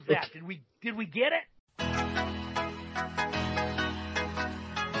that? Did we get it?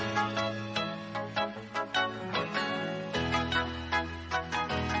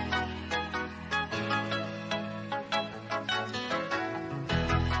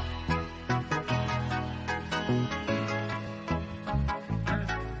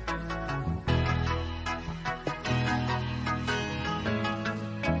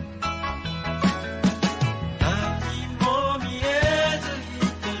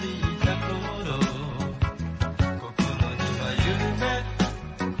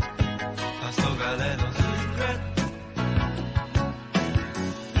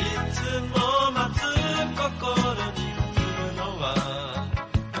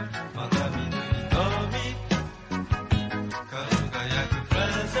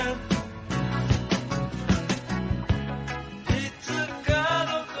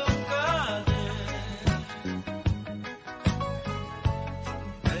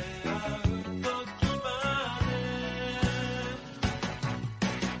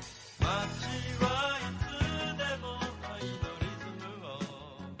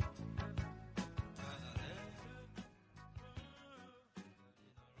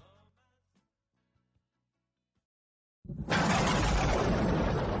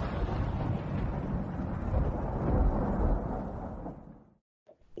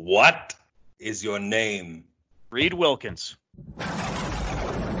 What is your name? Reed Wilkins.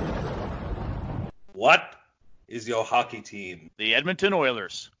 What is your hockey team? The Edmonton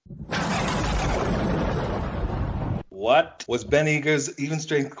Oilers. What was Ben Eager's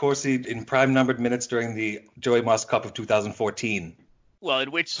even-strength Corsi in prime-numbered minutes during the Joey Moss Cup of 2014? Well,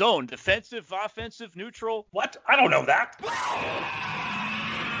 in which zone? Defensive, offensive, neutral? What? I don't know that.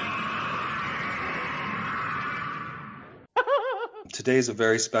 Today is a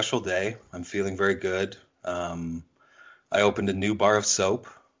very special day. I'm feeling very good. I opened a new bar of soap,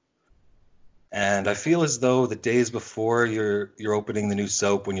 and I feel as though the days before you're opening the new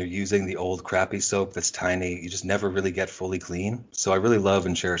soap, when you're using the old crappy soap that's tiny, you just never really get fully clean. So I really love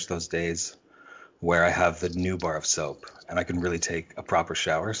and cherish those days where I have the new bar of soap and I can really take a proper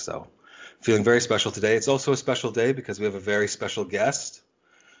shower. So feeling very special today. It's also a special day because we have a very special guest.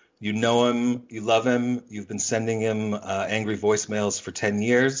 You know him, you love him, you've been sending him angry voicemails for 10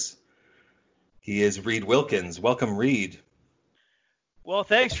 years. He is Reed Wilkins. Welcome, Reed. Well,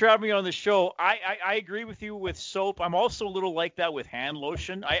 thanks for having me on the show. I agree with you with soap. I'm also a little like that with hand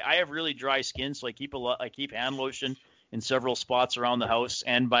lotion. I have really dry skin, so I keep hand lotion in several spots around the house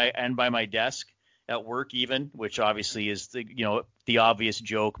and by my desk at work even, which obviously is the obvious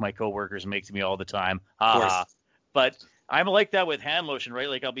joke my coworkers make to me all the time. But I'm like that with hand lotion, right?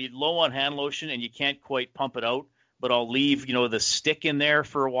 Like I'll be low on hand lotion and you can't quite pump it out, but I'll leave, the stick in there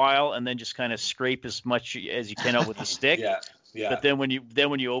for a while and then just kind of scrape as much as you can out with the stick. Yeah. But then when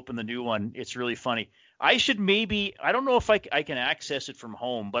you open the new one, it's really funny. I don't know if I can access it from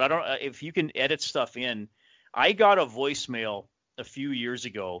home, but if you can edit stuff in. I got a voicemail a few years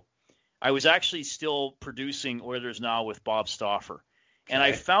ago. I was actually still producing Oilers Now with Bob Stauffer. And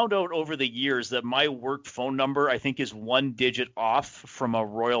I found out over the years that my work phone number, I think, is one digit off from a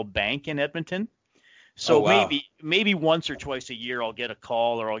Royal Bank in Edmonton. So maybe once or twice a year I'll get a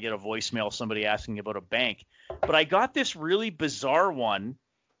call or I'll get a voicemail, somebody asking about a bank. But I got this really bizarre one,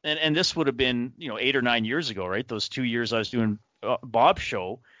 and this would have been 8 or 9 years ago, right? Those 2 years I was doing Bob's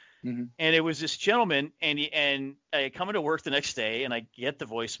show. Mm-hmm. And it was this gentleman, and I come into work the next day, and I get the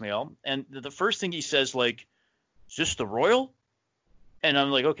voicemail, and the first thing he says, like, "Is this the Royal?" And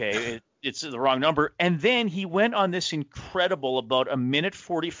I'm like, okay, it's the wrong number. And then he went on this incredible, about a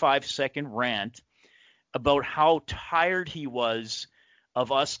 1:45-second rant about how tired he was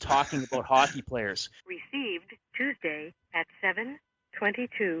of us talking about hockey players. Received Tuesday at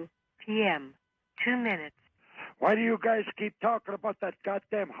 7:22 p.m. 2 minutes. Why do you guys keep talking about that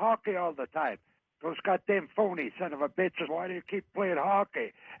goddamn hockey all the time? Those goddamn phony son of a bitches. Why do you keep playing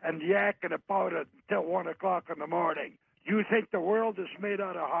hockey and yakking about it until 1 o'clock in the morning? You think the world is made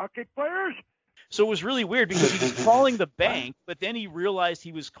out of hockey players? So it was really weird because he was calling the bank, but then he realized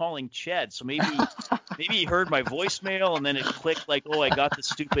he was calling Ched. So maybe he heard my voicemail and then it clicked like, oh, I got the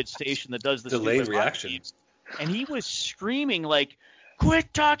stupid station that does the delayed stupid reaction. And he was screaming like,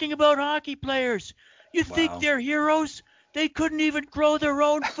 "Quit talking about hockey players. You think they're heroes? They couldn't even grow their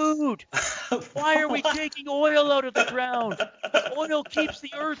own food. Why are we taking oil out of the ground? Oil keeps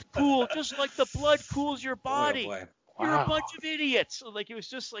the earth cool, just like the blood cools your body. You're a bunch of idiots." So, like, it was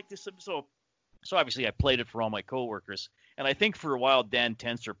just like this. So obviously I played it for all my coworkers, and I think for a while Dan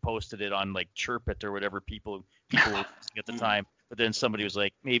Tenser posted it on like Chirp It or whatever people were using at the time. But then somebody was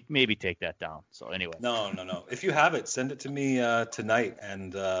like, maybe take that down. So anyway. No. If you have it, send it to me tonight,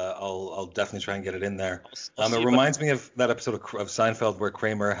 and I'll definitely try and get it in there. It reminds me of that episode of Seinfeld where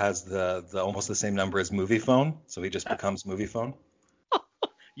Kramer has the almost the same number as Movie Phone, so he just becomes Movie Phone.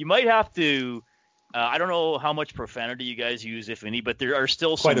 You might have to. I don't know how much profanity you guys use, if any, but there are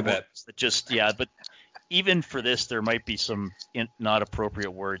still some quite a bit. That just But even for this, there might be some not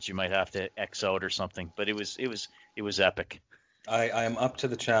appropriate words you might have to X out or something. But it was epic. I am up to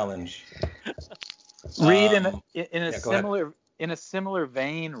the challenge. Reed, in a similar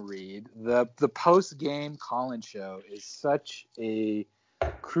vein, Reed, the post game call-in show is such a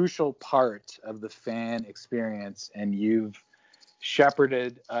crucial part of the fan experience, and you've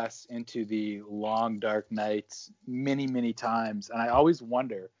shepherded us into the long dark nights many times. And I always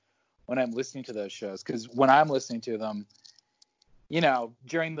wonder when I'm listening to those shows, because when I'm listening to them,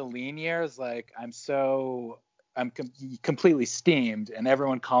 during the lean years, like I'm completely steamed, and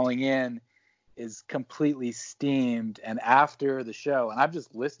everyone calling in is completely steamed. And after the show, and I'm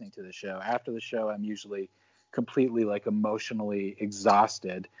just listening to the show, after the show, I'm usually completely like emotionally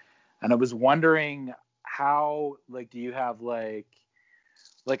exhausted. And I was wondering how, like, do you have like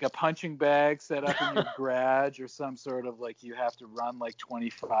a punching bag set up in your garage, or some sort of like you have to run like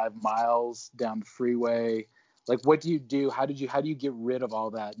 25 miles down the freeway? Like, what do you do? How do you get rid of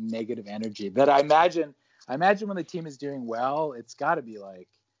all that negative energy that I imagine when the team is doing well, it's got to be like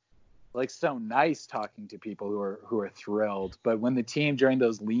so nice talking to people who are thrilled. But when the team during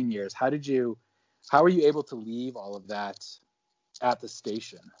those lean years, how were you able to leave all of that at the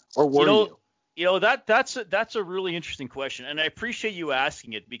station, or were you? That's a really interesting question, and I appreciate you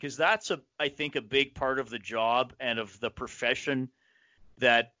asking it, because that's I think a big part of the job and of the profession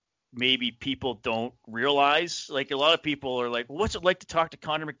that maybe people don't realize. Like, a lot of people are like, well, what's it like to talk to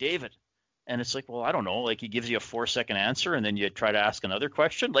Connor McDavid? And it's like, well, I don't know. Like, he gives you a 4-second answer, and then you try to ask another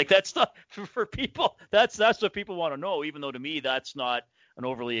question. Like, that's not for people. That's what people want to know. Even though to me, that's not an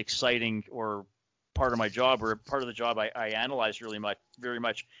overly exciting or part of my job, or part of the job I analyze very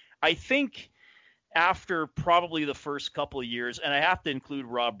much. I think after probably the first couple of years, and I have to include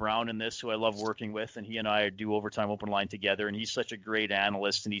Rob Brown in this, who I love working with, and he and I do Overtime Open Line together, and he's such a great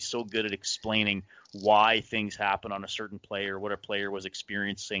analyst, and he's so good at explaining why things happen on a certain player, what a player was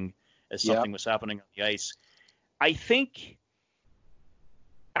experiencing as something was happening on the ice. I think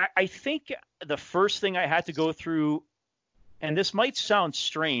the first thing I had to go through, and this might sound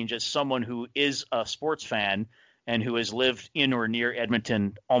strange as someone who is a sports fan and who has lived in or near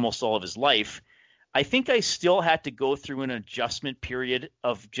Edmonton almost all of his life, I think I still had to go through an adjustment period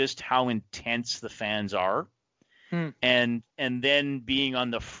of just how intense the fans are. And then being on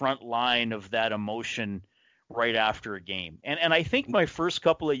the front line of that emotion right after a game. And I think my first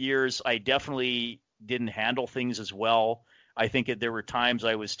couple of years, I definitely didn't handle things as well. I think that there were times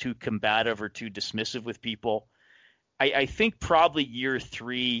I was too combative or too dismissive with people. I think probably year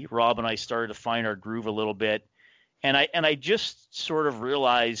 3, Rob and I started to find our groove a little bit. And I just sort of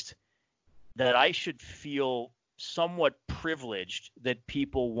realized that I should feel somewhat privileged that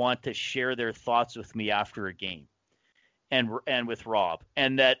people want to share their thoughts with me after a game, and with Rob,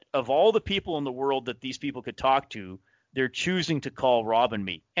 and that of all the people in the world that these people could talk to, they're choosing to call Rob and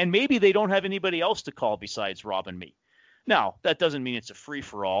me. And maybe they don't have anybody else to call besides Rob and me. Now, that doesn't mean it's a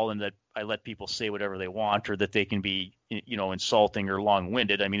free-for-all and that I let people say whatever they want, or that they can be, insulting or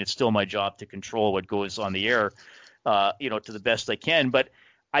long-winded. I mean, it's still my job to control what goes on the air, to the best I can. But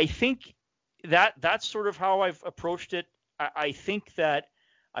I think that's sort of how I've approached it. I think that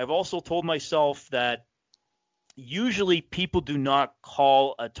I've also told myself that usually people do not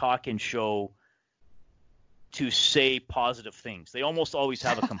call a talk-in show to say positive things. They almost always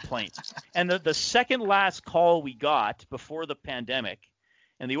have a complaint. And the second last call we got before the pandemic,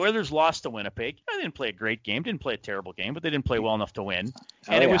 and the Oilers lost to Winnipeg. They didn't play a great game, didn't play a terrible game, but they didn't play well enough to win.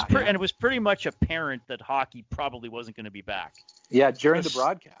 And it was pretty much apparent that hockey probably wasn't going to be back. Yeah, during the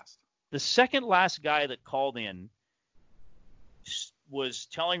broadcast. The second last guy that called in was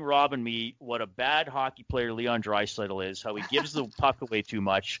telling Rob and me what a bad hockey player Leon Draisaitl is, how he gives the puck away too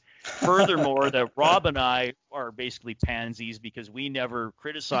much. Furthermore, that Rob and I are basically pansies because we never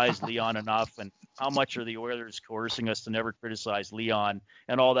criticized Leon enough, and how much are the Oilers coercing us to never criticize Leon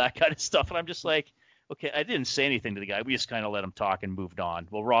and all that kind of stuff. And I'm just like, okay, I didn't say anything to the guy. We just kind of let him talk and moved on.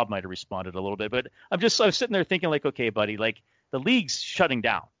 Well, Rob might have responded a little bit, but I was sitting there thinking like, okay, buddy, like the league's shutting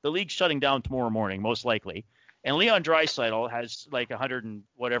down. The league's shutting down tomorrow morning, most likely. And Leon Draisaitl has like 100 and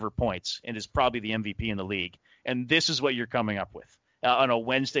whatever points and is probably the MVP in the league. And this is what you're coming up with. on a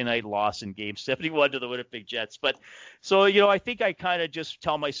Wednesday night loss in Game 71 to the Winnipeg Jets. But so, I think I kind of just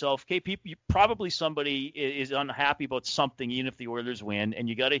tell myself, okay, probably somebody is unhappy about something, even if the Oilers win, and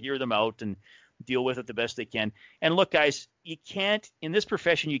you got to hear them out and deal with it the best they can. And look, guys, you can't, in this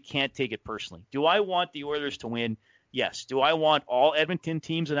profession, you can't take it personally. Do I want the Oilers to win? Yes. Do I want all Edmonton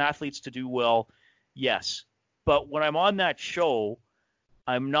teams and athletes to do well? Yes. But when I'm on that show,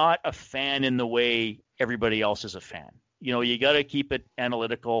 I'm not a fan in the way everybody else is a fan. You got to keep it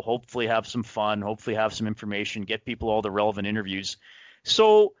analytical, hopefully have some fun, hopefully have some information, get people all the relevant interviews.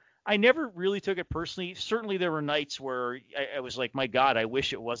 So I never really took it personally. Certainly there were nights where I was like, my God, I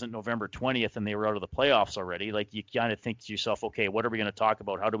wish it wasn't November 20th and they were out of the playoffs already. Like, you kind of think to yourself, okay, what are we going to talk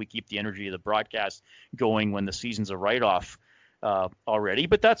about? How do we keep the energy of the broadcast going when the season's a write-off already?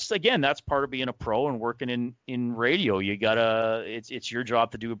 But that's part of being a pro and working in radio. You gotta, it's your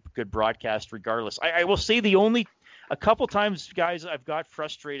job to do a good broadcast regardless. I will say a couple times, guys, I've got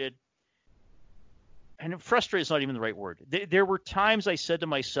frustrated. And frustrated is not even the right word. There were times I said to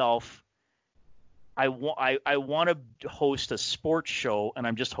myself, I want to host a sports show, and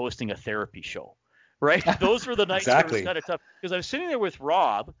I'm just hosting a therapy show, right? Those were the nights where it was kind of tough. Because I was sitting there with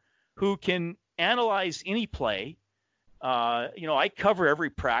Rob, who can analyze any play. I cover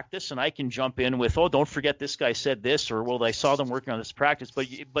every practice, and I can jump in with, oh, don't forget this guy said this, or, well, I saw them working on this practice.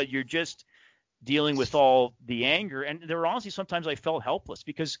 But you're just dealing with all the anger. And there were honestly sometimes I felt helpless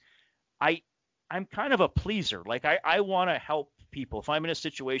because I'm kind of a pleaser. Like, I want to help people. If I'm in a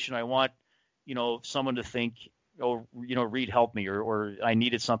situation, I want, someone to think, oh, Reed help me, or I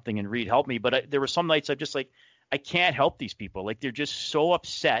needed something and Reed help me. But there were some nights I'm just like, I can't help these people. Like, they're just so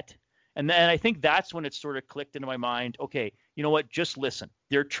upset. And then I think that's when it sort of clicked into my mind. Okay, you know what? Just listen.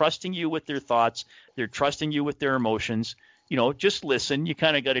 They're trusting you with their thoughts. They're trusting you with their emotions. Just listen. You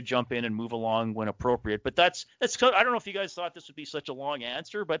kind of got to jump in and move along when appropriate. But that's. I don't know if you guys thought this would be such a long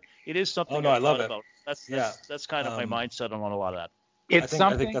answer, but it is something. Oh no, I love it. About. That's kind of my mindset on a lot of that. I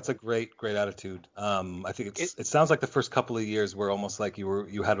think that's a great attitude. I think it sounds like the first couple of years were almost like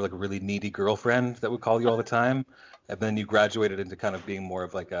you had like a really needy girlfriend that would call you all the time, and then you graduated into kind of being more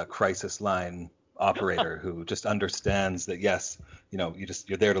of like a crisis line operator who just understands that yes,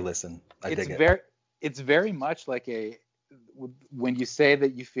 you're there to listen. It's very much like when you say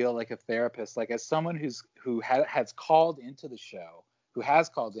that you feel like a therapist, like as someone who has called into the show, who has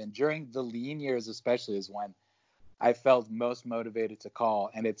called in during the lean years, especially, is when I felt most motivated to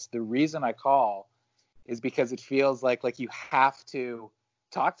call. And it's the reason I call is because it feels like you have to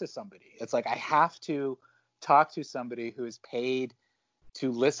talk to somebody. It's like I have to talk to somebody who is paid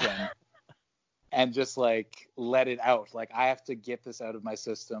to listen and just like let it out. Like, I have to get this out of my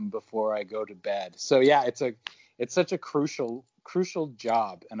system before I go to bed. So yeah, it's such a crucial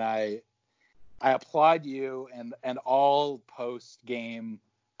job. And I applaud you and all post-game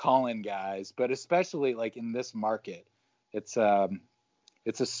call-in guys, but especially like in this market, it's a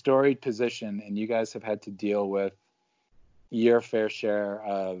storied position, and you guys have had to deal with your fair share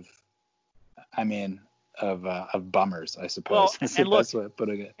of bummers, I suppose. Well, and look, way of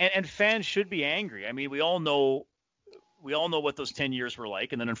putting it. And fans should be angry. I mean, we all know what those 10 years were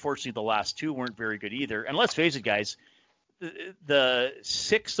like, and then unfortunately the last 2 weren't very good either. And let's face it, guys, the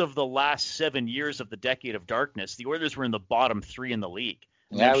 6 of the last 7 years of the decade of darkness, the Oilers were in the bottom 3 in the league.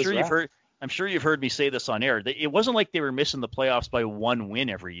 Yeah, I'm sure you've heard me say this on air. It wasn't like they were missing the playoffs by 1 win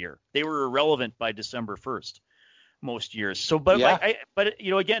every year. They were irrelevant by December 1st most years. So, but yeah. I don't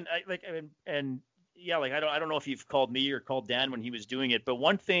know if you've called me or called Dan when he was doing it, but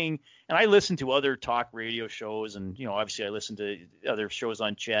one thing, and I listen to other talk radio shows, and obviously I listen to other shows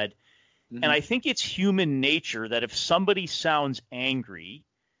on Ched, and I think it's human nature that if somebody sounds angry,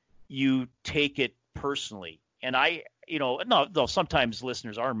 you take it personally. And sometimes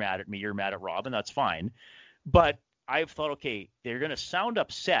listeners are mad at me, you're mad at Rob, and that's fine. But I've thought, okay, they're going to sound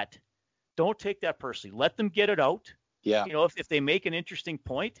upset. Don't take that personally. Let them get it out. Yeah. If they make an interesting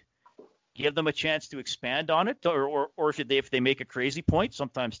point, give them a chance to expand on it, or if they make a crazy point,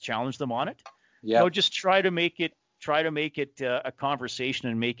 sometimes challenge them on it. Yeah. Just try to make it a conversation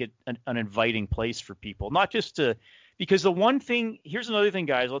and make it an inviting place for people. Not just because here's another thing,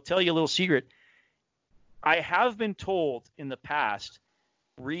 guys. I'll tell you a little secret. I have been told in the past,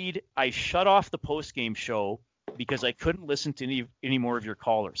 Reed, I shut off the post-game show because I couldn't listen to any more of your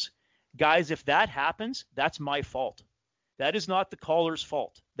callers. Guys, if that happens, that's my fault. That is not the caller's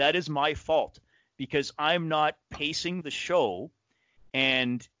fault. That is my fault because I'm not pacing the show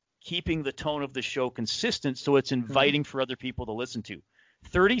and keeping the tone of the show consistent so it's inviting for other people to listen to.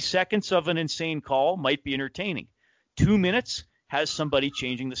 30 seconds of an insane call might be entertaining. 2 minutes has somebody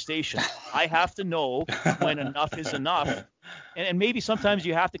changing the station. I have to know when enough is enough. And maybe sometimes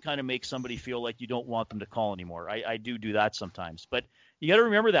you have to kind of make somebody feel like you don't want them to call anymore. I do that sometimes. But you got to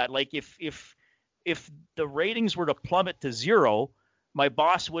remember that. Like if the ratings were to plummet to 0, my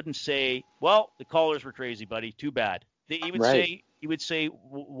boss wouldn't say, well, the callers were crazy, buddy. Too bad. He would say,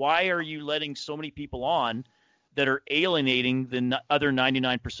 why are you letting so many people on that are alienating the other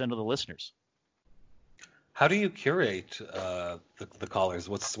 99% of the listeners? How do you curate the callers?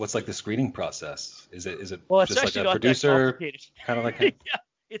 What's like the screening process? Is it well, just like a producer kind of like him? Yeah,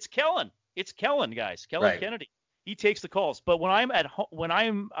 it's Kellen. It's Kellen, guys. Kellen Right. Kennedy. He takes the calls. But when I'm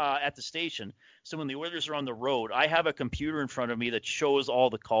at the station, so when the Oilers are on the road, I have a computer in front of me that shows all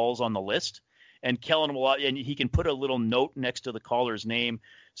the calls on the list. And Kellen and he can put a little note next to the caller's name,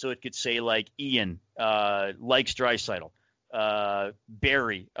 so it could say like Ian likes Draisaitl,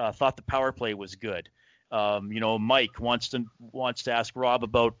 Barry thought the power play was good. Mike wants to ask Rob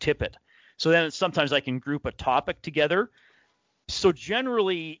about Tippett. So then sometimes I can group a topic together. So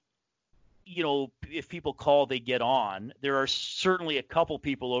generally, if people call, they get on. There are certainly a couple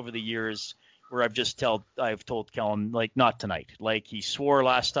people over the years where I've told Kellen, like, not tonight. Like, he swore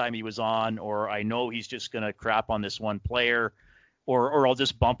last time he was on, or I know he's just going to crap on this one player, or I'll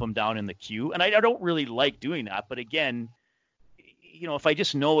just bump him down in the queue. And I don't really like doing that. But again, if I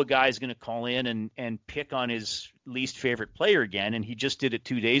just know a guy's going to call in and pick on his least favorite player again, and he just did it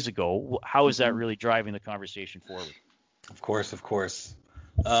 2 days ago, how is that really driving the conversation forward? Of course.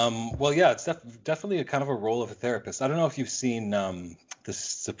 Well, yeah, it's definitely a kind of a role of a therapist. I don't know if you've seen The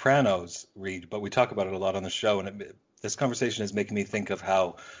Sopranos, Reed, but we talk about it a lot on the show, and this conversation is making me think of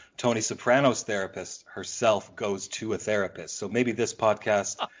how Tony Soprano's therapist herself goes to a therapist. So maybe this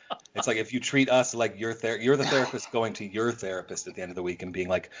podcast, it's like if you treat us like you're the therapist going to your therapist at the end of the week and being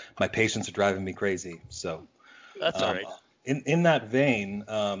like, my patients are driving me crazy. So that's all right. In that vein,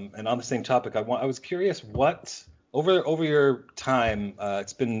 and on the same topic, I was curious what over your time,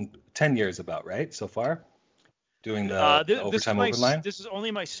 it's been 10 years about, right, so far? Doing the Overtime Open Line? This is only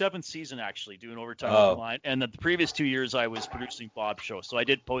my 7th season, actually, doing Overtime Open Line. And the previous 2 years, I was producing Bob's show. So I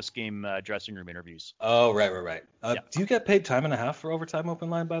did post-game dressing room interviews. Oh, right. Yeah. Do you get paid time and a half for Overtime Open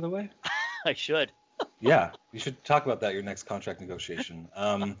Line, by the way? I should. Yeah, you should talk about that your next contract negotiation.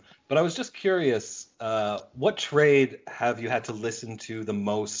 But I was just curious, what trade have you had to listen to the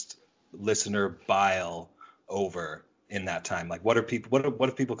most listener bile over in that time? Like, what have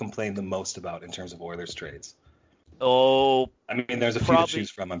people complained the most about in terms of Oilers trades? Oh, I mean, there's a few to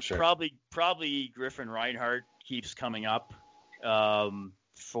choose from, I'm sure. Probably Griffin Reinhart keeps coming up it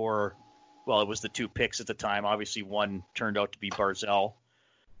was the 2 picks at the time. Obviously, one turned out to be Barzal,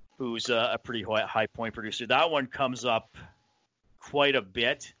 who's a pretty high point producer. That one comes up quite a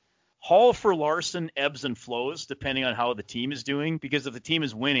bit. Hall for Larson ebbs and flows depending on how the team is doing, because if the team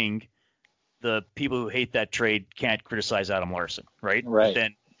is winning, the people who hate that trade can't criticize Adam Larson, right? Right.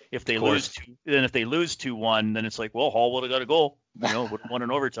 Then if they lose 2-1, then it's like, well, Hall would have got a goal, would have won in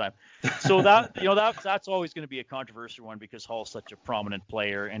overtime. So that's always going to be a controversial one because Hall's such a prominent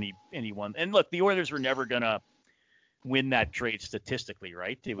player and he won. And look, the Oilers were never going to win that trade statistically,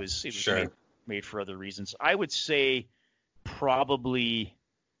 right? It was sure. made for other reasons. I would say probably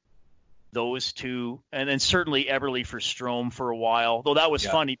those two, and then certainly Eberle for Strome for a while, though that was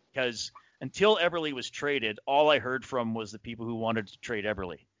funny because until Eberle was traded, all I heard from was the people who wanted to trade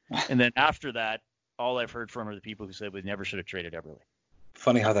Eberle. And then after that, all I've heard from are the people who said we never should have traded Eberle.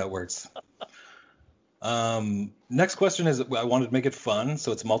 Funny how that works. Next question is, I wanted to make it fun,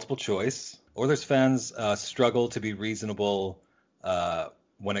 so it's multiple choice. Oilers fans struggle to be reasonable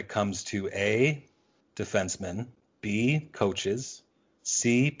when it comes to A, defensemen, B, coaches,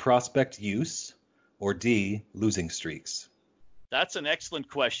 C, prospect use, or D, losing streaks. That's an excellent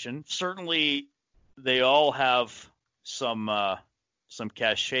question. Certainly, they all have some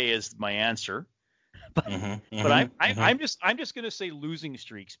cachet as my answer, but I'm just going to say losing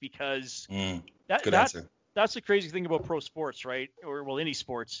streaks because that's the crazy thing about pro sports, right? Or any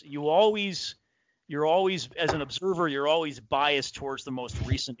sports. You're always as an observer, you're always biased towards the most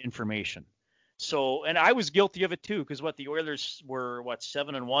recent information. So, and I was guilty of it too, because the Oilers were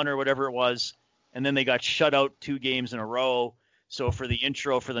 7-1 or whatever it was, and then they got shut out 2 games in a row. So for the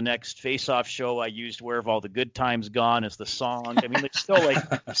intro for the next face-off show, I used "Where Have All the Good Times Gone" as the song. I mean, it's still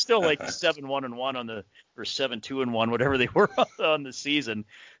like 7-1-1 or 7-2-1, whatever they were on the season.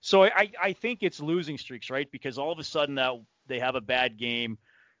 So I think it's losing streaks, right? Because all of a sudden that they have a bad game,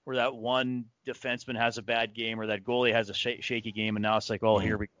 or that one defenseman has a bad game, or that goalie has a shaky game, and now it's like, oh,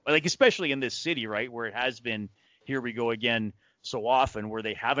 here we go. Like, especially in this city, right, where it has been, here we go again so often where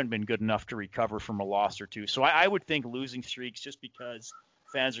they haven't been good enough to recover from a loss or two. So I would think losing streaks, just because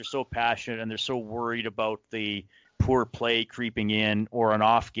fans are so passionate and they're so worried about the poor play creeping in or an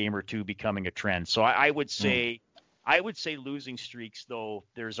off game or two becoming a trend. So I would say losing streaks, though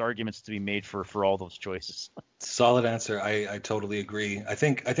there's arguments to be made for all those choices. Solid answer. I totally agree. I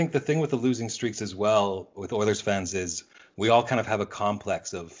think the thing with the losing streaks as well with Oilers fans is we all kind of have a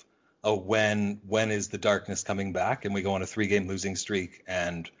complex of, oh, when is the darkness coming back, and we go on a 3-game losing streak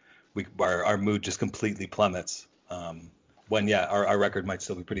and our mood just completely plummets. When our record might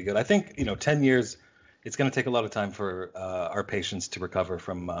still be pretty good. I think 10 years, it's going to take a lot of time for our patients to recover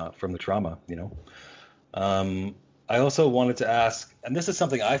from the trauma. I also wanted to ask, and this is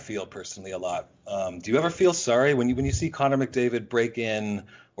something I feel personally a lot. Do you ever feel sorry when you see Connor McDavid break in,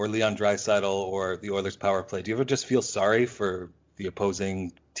 or Leon Draisaitl, or the Oilers power play? Do you ever just feel sorry for the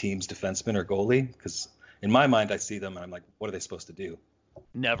opposing team's defenseman or goalie? Because in my mind, I see them and I'm like, what are they supposed to do?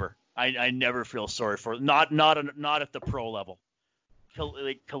 Never. I never feel sorry for it. Not at the pro level.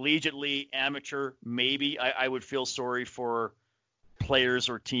 Collegiately, amateur, maybe I would feel sorry for players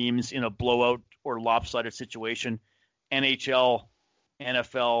or teams in a blowout or lopsided situation. NHL,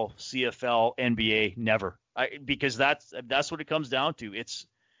 NFL, CFL, NBA, never. Because that's what it comes down to.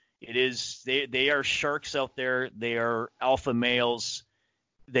 They are sharks out there. They are alpha males.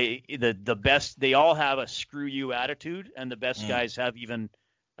 The best. They all have a screw you attitude, and the best guys have even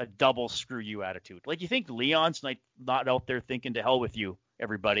a double screw you attitude. Like, you think Leon's not out there thinking, to hell with you,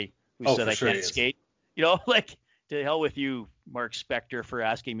 everybody who said I can't skate. Like, to hell with you, Mark Spector, for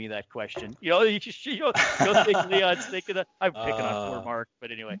asking me that question. You don't think Leon's thinking that. I'm picking on poor Mark,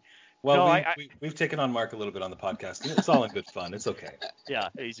 but anyway. Well, no, we've taken on Mark a little bit on the podcast. It's all in good fun. It's okay. Yeah,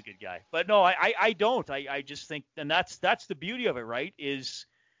 he's a good guy. But no, I don't. I just think, and that's the beauty of it, right? Is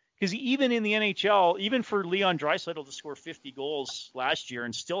because even in the NHL, even for Leon Draisaitl to score 50 goals last year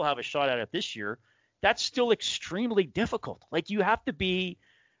and still have a shot at it this year, that's still extremely difficult. Like, you have to be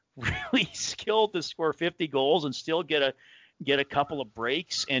really skilled to score 50 goals and still get a couple of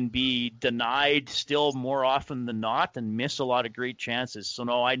breaks and be denied still more often than not and miss a lot of great chances. So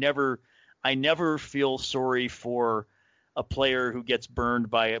no, I never feel sorry for a player who gets burned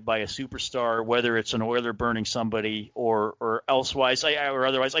by a superstar, whether it's an Oiler burning somebody or elsewise or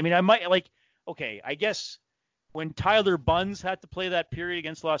otherwise. I mean, I might I guess when Tyler Bunz had to play that period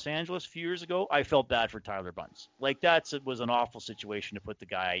against Los Angeles a few years ago, I felt bad for Tyler Bunz. Like, it was an awful situation to put the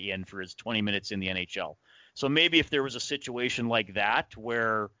guy in for his 20 minutes in the NHL. So maybe if there was a situation like that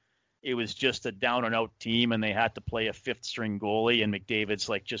where it was just a down and out team and they had to play a 5th string goalie and McDavid's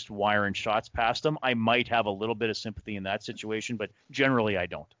like just wiring shots past them, I might have a little bit of sympathy in that situation, but generally I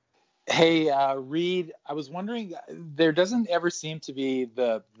don't. Hey, Reed, I was wondering, there doesn't ever seem to be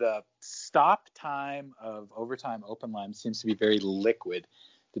the stop time of overtime open line seems to be very liquid,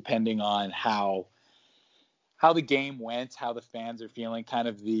 depending on how the game went, how the fans are feeling, kind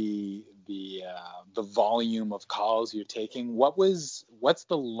of the volume of calls you're taking. What's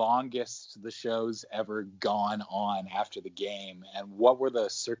the longest the show's ever gone on after the game, and what were the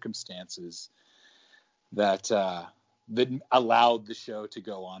circumstances that allowed the show to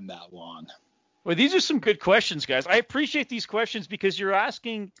go on that long? Well, these are some good questions, guys. I appreciate these questions because you're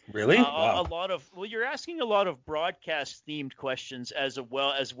asking really a lot of broadcast themed questions as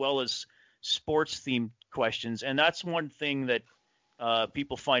well as sports themed questions, and that's one thing that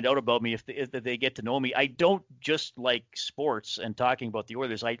people find out about me if they get to know me. I don't just like sports and talking about the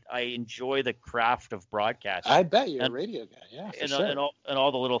Oilers. I enjoy the craft of broadcasting. I bet you're a radio guy, yeah, and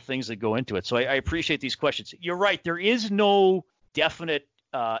all the little things that go into it. So I appreciate these questions. You're right. There is no definite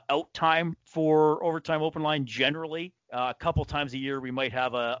out time for overtime open line generally. A couple times a year we might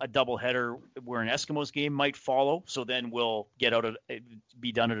have a double header where an Eskimos game might follow, so then we'll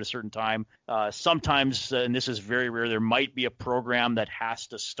be done at a certain time. Sometimes, and this is very rare, there might be a program that has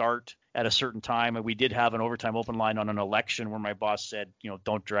to start at a certain time, and we did have an overtime open line on an election where my boss said,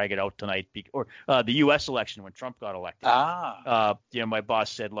 don't drag it out tonight, or the U.S. election when Trump got elected. My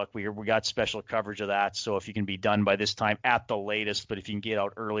boss said, look, we got special coverage of that, so if you can be done by this time at the latest, but if you can get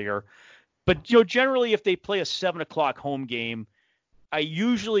out earlier. But, Generally, if they play a 7:00 home game, I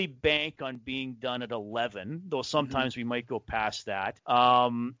usually bank on being done at 11, though sometimes we might go past that.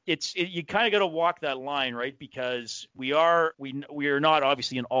 You kind of got to walk that line, right? Because we are not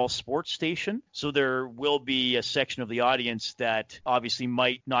obviously an all sports station, so there will be a section of the audience that obviously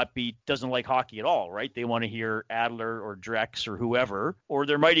doesn't like hockey at all, right? They want to hear Adler or Drex or whoever, or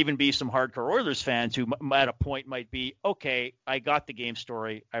there might even be some hardcore Oilers fans who at a point might be, okay, I got the game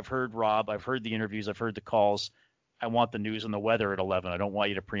story, I've heard Rob, I've heard the interviews, I've heard the calls, I want the news and the weather at 11. I don't want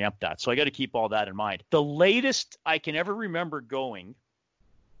you to preempt that. So I got to keep all that in mind. The latest I can ever remember going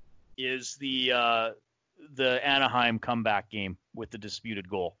is the Anaheim comeback game with the disputed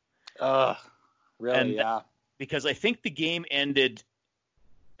goal. Really? And yeah. Because I think the game ended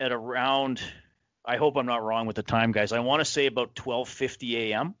at around, I hope I'm not wrong with the time, guys. I want to say about 12:50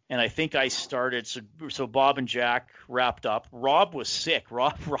 a.m. And I think I started. So Bob and Jack wrapped up. Rob was sick.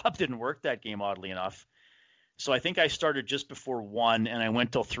 Rob didn't work that game, oddly enough. So I think I started just before 1 and I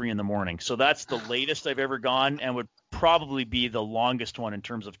went till 3 in the morning. So that's the latest I've ever gone and would probably be the longest one in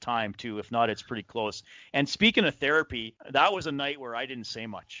terms of time too. If not, it's pretty close. And speaking of therapy, that was a night where I didn't say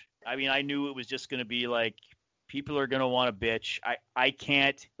much. I mean, I knew it was just going to be like, people are going to want to bitch. I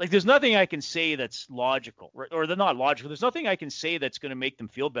can't, like, there's nothing I can say that's logical, or they're not logical. There's nothing I can say that's going to make them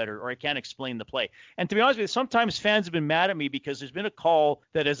feel better, or I can't explain the play. And to be honest with you, sometimes fans have been mad at me because there's been a call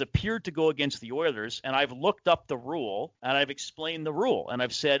that has appeared to go against the Oilers, and I've looked up the rule, and I've explained the rule, and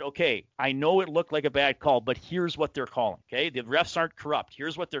I've said, okay, I know it looked like a bad call, but here's what they're calling, okay? The refs aren't corrupt.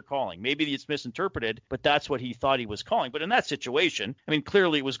 Here's what they're calling. Maybe it's misinterpreted, but that's what he thought he was calling. But in that situation, I mean,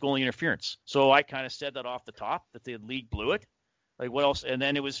 clearly it was goalie interference. So I kind of said that off the top, that the league blew it. Like, what else? And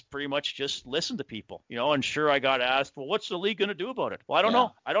then it was pretty much just listen to people, and sure, I got asked, well, what's the league going to do about it? Well, I don't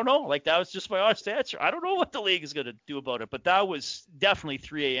know. I don't know. Like, that was just my honest answer. I don't know what the league is going to do about it, but that was definitely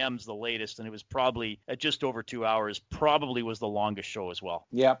 3 a.m.'s the latest, and it was probably at just over 2 hours, probably was the longest show as well.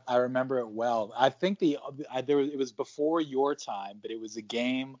 Yeah, I remember it well. I think it was before your time, but it was a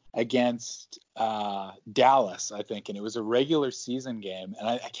game against Dallas, I think, and it was a regular season game, and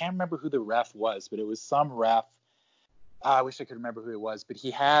I can't remember who the ref was, but it was some ref. I wish I could remember who it was, but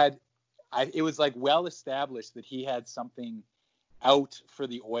it was like well established that he had something out for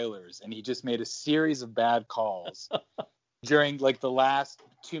the Oilers, and he just made a series of bad calls during like the last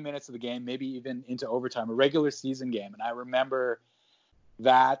 2 minutes of the game, maybe even into overtime, a regular season game. And I remember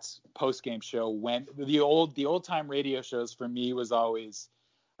that post-game show when the old time radio shows for me was always,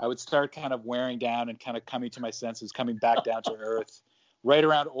 I would start kind of wearing down and kind of coming to my senses, coming back down to earth right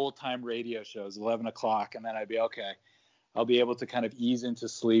around old time radio shows, 11 o'clock. And then I'd be okay. I'll be able to kind of ease into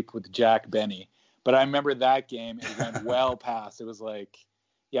sleep with Jack Benny. But I remember that game, it went well past. It was like,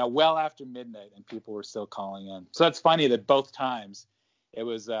 well after midnight, and people were still calling in. So it's funny that both times it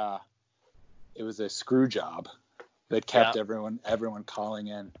was a screw job that kept everyone calling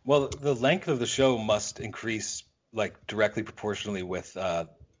in. Well, the length of the show must increase like directly proportionally with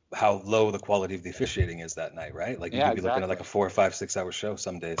how low the quality of the officiating is that night, right? Like you could be looking at like a 4 or 5, 6 hour show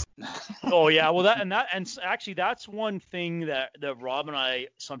some days. Oh yeah, well and actually that's one thing that Rob and I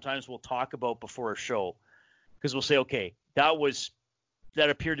sometimes will talk about before a show, because we'll say, okay, that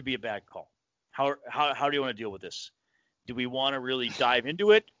appeared to be a bad call. How do you want to deal with this? Do we want to really dive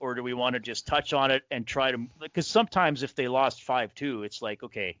into it, or do we want to just touch on it and try to? Because sometimes if they lost 5-2, it's like,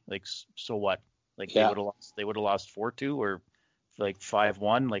 okay, like so what? Like they would have lost 4-2 or like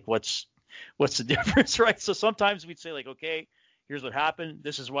 5-1. Like what's the difference, right? So sometimes we'd say like, okay, here's what happened.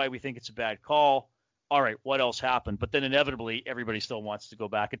 This is why we think it's a bad call. All right, what else happened? But then inevitably everybody still wants to go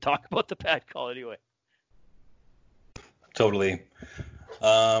back and talk about the bad call anyway. Totally.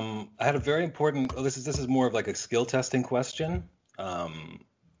 I had a very important. This is more of like a skill testing question.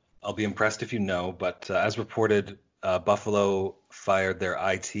 I'll be impressed if you know, but as reported, Buffalo fired their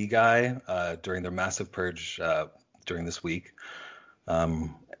IT guy during their massive purge during this week.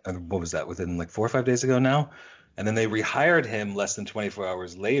 And what was that? Within like 4 or 5 days ago now, and then they rehired him less than 24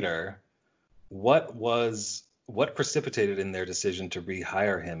 hours later. What precipitated in their decision to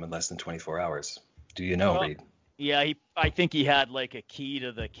rehire him in less than 24 hours? Do you know, Reed? Yeah, I think he had like a key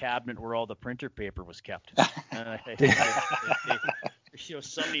to the cabinet where all the printer paper was kept.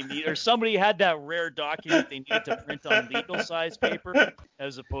 Somebody had that rare document they needed to print on legal size paper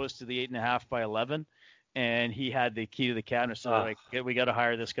as opposed to the 8.5 by 11. And he had the key to the cabinet. So we got to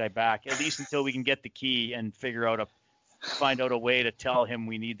hire this guy back, at least until we can get the key and find out a way to tell him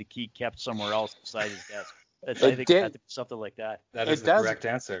we need the key kept somewhere else beside his desk. I think it had to be something like that. That is the correct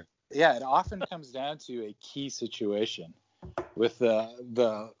answer. Yeah, it often comes down to a key situation with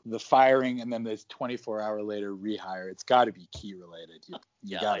the firing and then this 24-hour later rehire. It's got to be key related.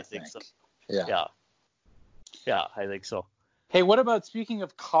 You got to think. So. Yeah, I think so. Hey, what about, speaking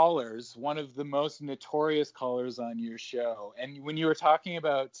of callers, one of the most notorious callers on your show, and when you were talking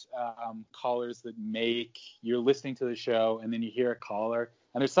about callers that you're listening to the show and then you hear a caller,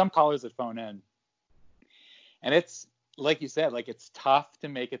 and there's some callers that phone in, and it's, like you said, like it's tough to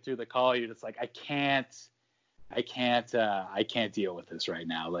make it through the call. You're just like, I can't deal with this right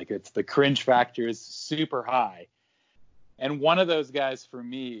now. Like it's the cringe factor is super high. And one of those guys for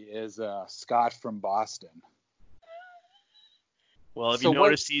me is Scott from Boston. Well, have you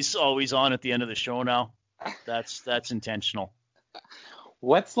noticed he's always on at the end of the show now? That's intentional.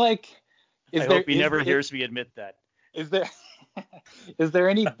 What's like? I hope he never hears me admit that. Is there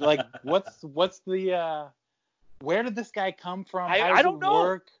any like what's the where did this guy come from? I don't know.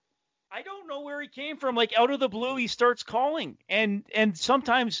 Work? I don't know where he came from. Like out of the blue, he starts calling, and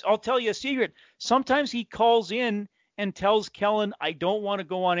sometimes I'll tell you a secret. Sometimes he calls in and tells Kellen, I don't want to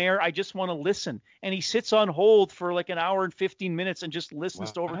go on air. I just want to listen. And he sits on hold for like an hour and 15 minutes and just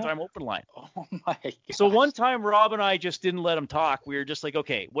listens to Overtime Open Line. Oh my gosh. So one time Rob and I just didn't let him talk. We were just like,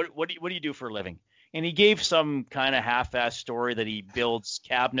 okay, what do you do for a living? And he gave some kind of half-assed story that he builds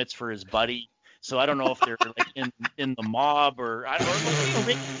cabinets for his buddy. So I don't know if they're like in the mob or I don't know,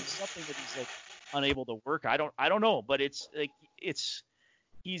 maybe something that he's like unable to work. I don't know, but it's like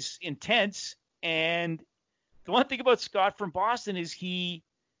he's intense. And the one thing about Scott from Boston is he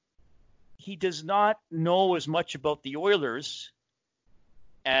does not know as much about the Oilers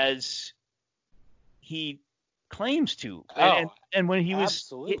as he claims to. And when he was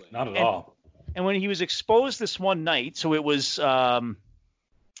absolutely not at all. And when he was exposed this one night, so it was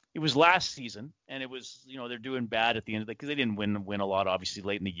last season, and it was, they're doing bad at the end of because they didn't win a lot, obviously,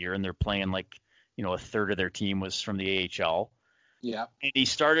 late in the year, and they're playing like, a third of their team was from the AHL. Yeah. And he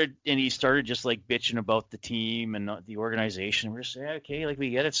started just like bitching about the team and the organization. We're just saying, okay, like we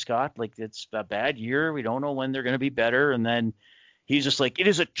get it, Scott. Like it's a bad year. We don't know when they're going to be better. And then he's just like, it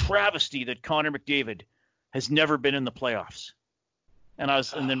is a travesty that Connor McDavid has never been in the playoffs.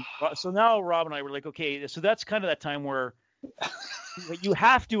 So now Rob and I were like, okay, so that's kind of that time where you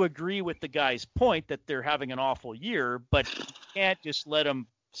have to agree with the guy's point that they're having an awful year, but you can't just let them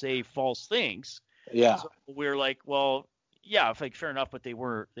say false things. Yeah. So we're like, well, yeah, fair enough, but they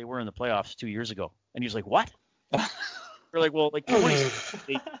were in the playoffs 2 years ago. And he's like, what? We're like, well, like they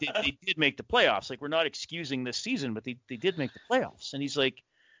did make the playoffs. Like, we're not excusing this season, but they did make the playoffs. And he's like,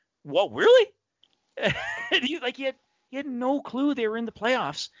 what, really? And he had no clue they were in the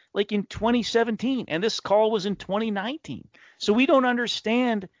playoffs, like in 2017. And this call was in 2019. So we don't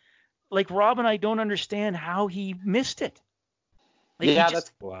understand, like Rob and I don't understand how he missed it. Like,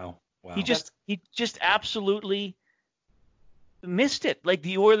 wow. He just absolutely missed it. Like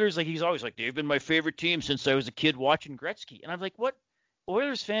the Oilers, like he's always like, they've been my favorite team since I was a kid watching Gretzky. And I'm like, what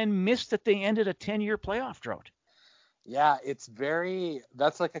Oilers fan missed that they ended a 10-year playoff drought? Yeah,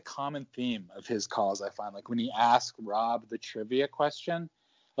 that's like a common theme of his calls, I find. Like when he asks Rob the trivia question,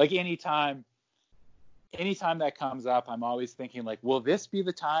 like anytime that comes up, I'm always thinking like, will this be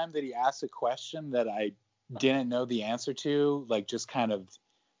the time that he asks a question that I didn't know the answer to? Like just kind of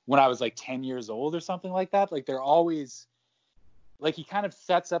when I was like 10 years old or something like that. Like they're always like he kind of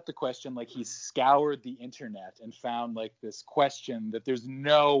sets up the question like he scoured the internet and found like this question that there's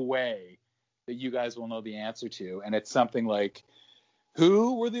no way that you guys will know the answer to. And it's something like,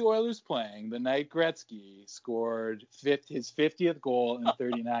 who were the Oilers playing the night Gretzky scored his 50th goal in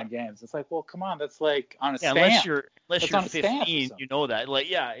 39 games? It's like, well, come on, that's like on a stamp. Unless you're 15, you know that. Like,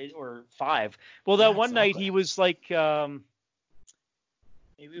 yeah, or 5. Well, that one night he was like, it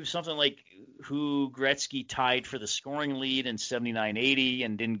was something like who Gretzky tied for the scoring lead in 79-80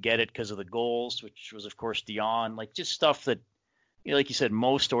 and didn't get it because of the goals, which was, of course, Dion. Like, just stuff that, like you said,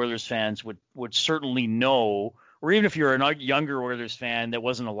 most Oilers fans would certainly know. Or even if you're a younger Oilers fan that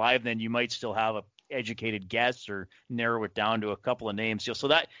wasn't alive then, you might still have a educated guess or narrow it down to a couple of names. So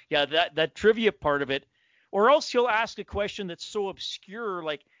that trivia part of it. Or else he'll ask a question that's so obscure,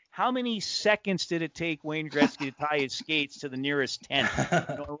 like, how many seconds did it take Wayne Gretzky to tie his skates to the nearest 10?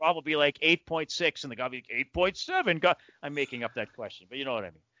 Rob will be like 8.6, and the guy will be like 8.7. I'm making up that question, but you know what I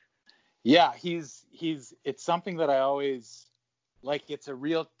mean. Yeah, it's something that I always like. It's a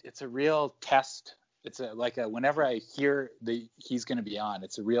real test. Whenever I hear he's going to be on,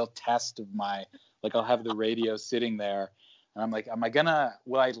 it's a real test of my, like, I'll have the radio sitting there. And I'm like,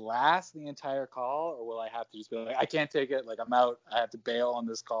 will I last the entire call, or will I have to just be like, I can't take it. Like, I'm out. I have to bail on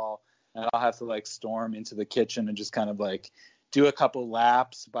this call, and I'll have to like storm into the kitchen and just kind of like do a couple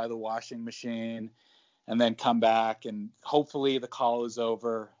laps by the washing machine and then come back, and hopefully the call is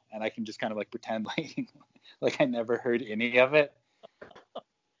over and I can just kind of like pretend like I never heard any of it.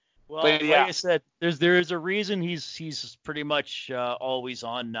 Well, like I said, there is a reason he's pretty much always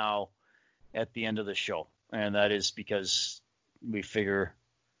on now at the end of the show. And that is because we figure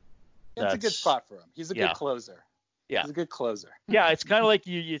it's a good spot for him. He's a good closer. Yeah. He's a good closer. Yeah, it's kind of like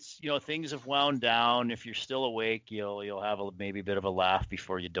things have wound down. If you're still awake, you'll have maybe a bit of a laugh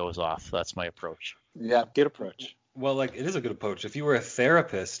before you doze off. That's my approach. Yeah, good approach. Well, like, it is a good approach. If you were a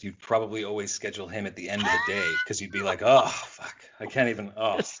therapist, you'd probably always schedule him at the end of the day because you'd be like, oh, fuck, I can't even,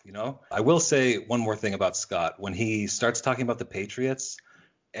 I will say one more thing about Scott. When he starts talking about the Patriots,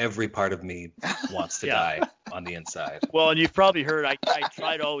 every part of me wants to die on the inside. Well, and you've probably heard I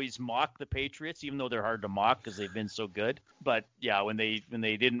try to always mock the Patriots, even though they're hard to mock because they've been so good. But yeah, when they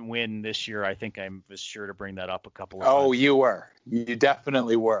didn't win this year, I think I was sure to bring that up a couple of times. Oh, you were. You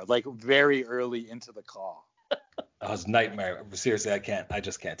definitely were. Like very early into the call. That was nightmare. Seriously, I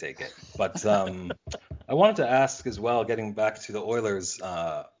just can't take it. But I wanted to ask as well, getting back to the Oilers,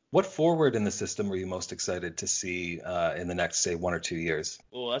 what forward in the system were you most excited to see in the next, say, 1 or 2 years?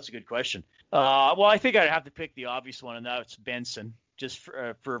 Oh, that's a good question. Well, I think I'd have to pick the obvious one, and that's Benson, just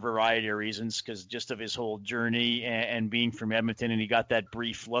for a variety of reasons, because just of his whole journey and being from Edmonton, and he got that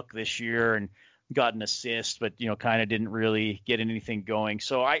brief look this year and got an assist, but kind of didn't really get anything going.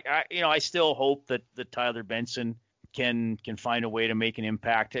 So I still hope that Tyler Benson can find a way to make an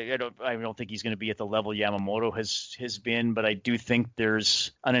impact. I don't think he's going to be at the level Yamamoto has been, but I do think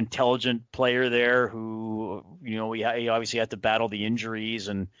there's an intelligent player there who he obviously had to battle the injuries,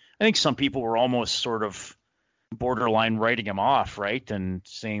 and I think some people were almost sort of borderline writing him off, right, and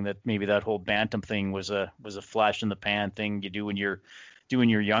saying that maybe that whole Bantam thing was a flash in the pan thing you do when you're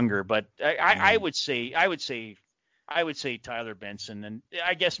younger. But I would say Tyler Benson, and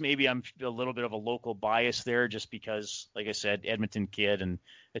I guess maybe I'm a little bit of a local bias there just because, like I said, Edmonton kid and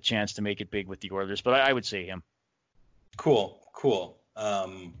a chance to make it big with the Oilers, but I would say him. Cool.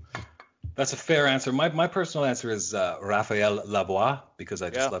 That's a fair answer. My personal answer is Raphael Lavoie, because I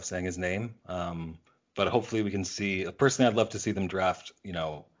just love saying his name. But hopefully we can see, personally, I'd love to see them draft,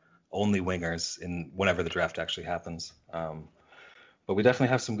 only wingers in whenever the draft actually happens. But we definitely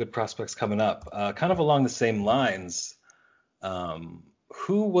have some good prospects coming up. Kind of along the same lines,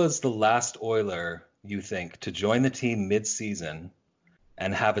 who was the last Oiler, you think, to join the team mid-season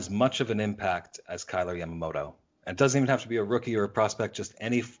and have as much of an impact as Kailer Yamamoto? And it doesn't even have to be a rookie or a prospect, just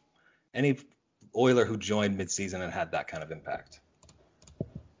any Oiler who joined mid-season and had that kind of impact.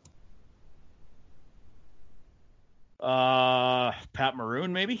 Pat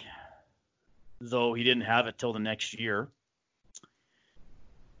Maroon, maybe, though he didn't have it till the next year.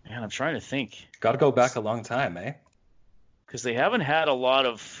 Man, I'm trying to think. Got to go back a long time, eh? Because they haven't had a lot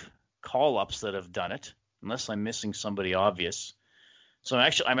of call-ups that have done it, unless I'm missing somebody obvious. So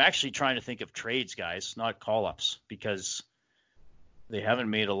I'm actually trying to think of trades, guys, not call-ups, because they haven't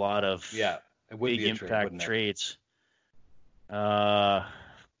made a lot of big impact trades.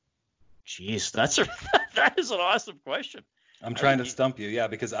 Geez, that is an awesome question. I'm trying to stump you,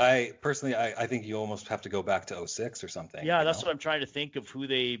 because I personally think you almost have to go back to 06 or something. Yeah, that's what I'm trying to think of who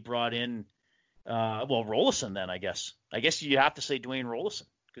they brought in. Rolison then, I guess. I guess you have to say Dwayne Rolison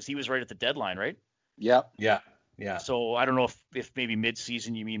because he was right at the deadline, right? Yep. Yeah. So I don't know if maybe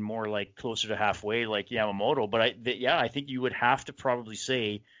mid-season you mean more like closer to halfway like Yamamoto, but I think you would have to probably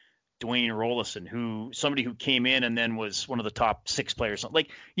say Dwayne Rolison, somebody who came in and then was one of the top 6 players. Like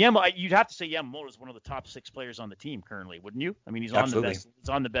you'd have to say Yamamoto is one of the top 6 players on the team currently, wouldn't you? I mean, he's on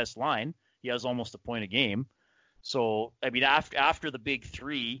the best line. He has almost a point a game. So I mean, after the big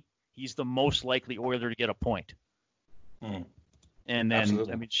 3, he's the most likely Oiler to get a point. And then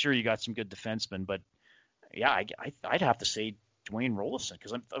absolutely. I mean, sure, you got some good defensemen, but yeah, I'd have to say Dwayne Rolison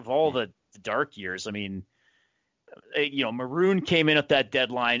because of all the dark years. I mean, Maroon came in at that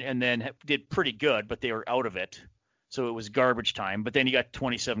deadline and then did pretty good, but they were out of it. So it was garbage time. But then he got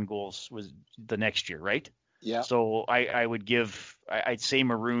 27 goals was the next year, right? Yeah. So I'd say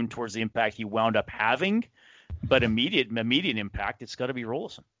Maroon towards the impact he wound up having, but immediate impact, it's got to be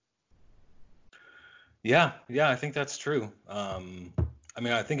Rolison. Yeah, I think that's true. I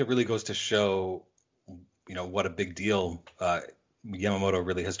mean, I think it really goes to show, what a big deal Yamamoto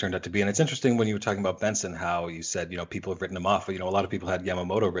really has turned out to be. And it's interesting when you were talking about Benson, how you said, people have written him off. But, a lot of people had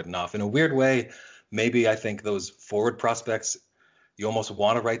Yamamoto written off. In a weird way, maybe I think those forward prospects, you almost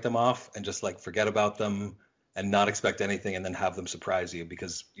want to write them off and just forget about them and not expect anything and then have them surprise you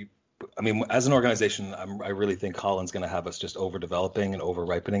because as an organization, I really think Holland's going to have us just overdeveloping and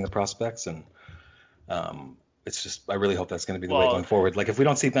over-ripening the prospects. And it's just, I really hope that's going to be the way going forward. If we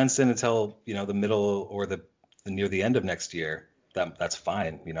don't see Benson until, the middle or the near the end of next year, that's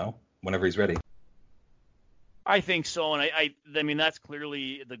fine, whenever he's ready. I think so. And I mean, that's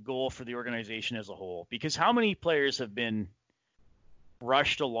clearly the goal for the organization as a whole, because how many players have been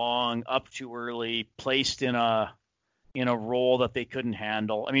rushed along up too early, placed in a role that they couldn't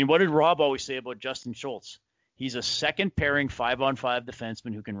handle? I mean, what did Rob always say about Justin Schultz? He's a second pairing 5-on-5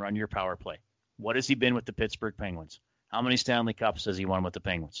 defenseman who can run your power play. What has he been with the Pittsburgh Penguins? How many Stanley Cups has he won with the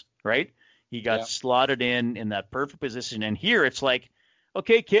Penguins, right? He got slotted in that perfect position. And here it's like,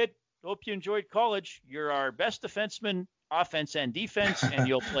 okay, kid, hope you enjoyed college. You're our best defenseman, offense and defense, and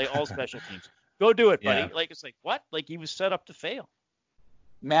you'll play all special teams. Go do it, buddy. Like, it's like, what? Like, he was set up to fail.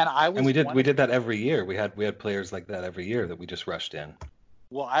 Man, we did that every year. We had players like that every year that we just rushed in.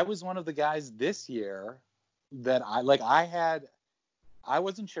 Well, I was one of the guys this year that I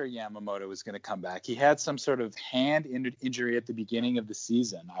wasn't sure Yamamoto was going to come back. He had some sort of hand injury at the beginning of the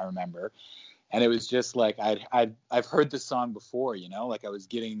season, I remember. And it was just like I've heard this song before, like I was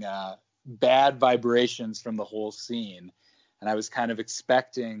getting bad vibrations from the whole scene. And I was kind of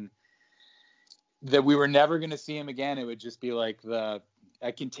expecting that we were never going to see him again. It would just be like a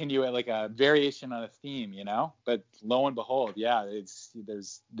variation on a theme, But lo and behold,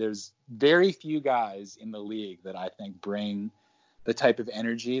 there's very few guys in the league that I think bring the type of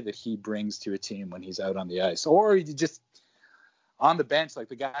energy that he brings to a team when he's out on the ice, or just on the bench. Like,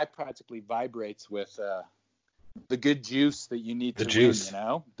 the guy practically vibrates with the good juice that you need to win,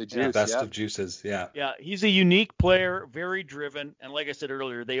 the juice, best of juices. Yeah, he's a unique player, very driven, and like I said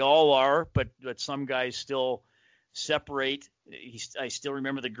earlier, they all are, but some guys still separate. I still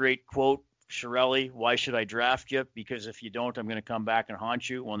remember the great quote, Chiarelli, "Why should I draft you? Because if you don't, I'm going to come back and haunt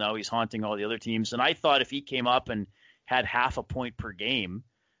you." Well, now he's haunting all the other teams, and I thought if he came up and had half a point per game,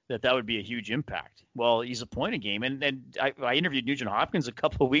 that would be a huge impact. Well, he's a point a game. And I interviewed Nugent Hopkins a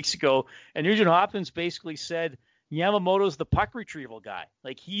couple of weeks ago, and Nugent Hopkins basically said Yamamoto's the puck retrieval guy.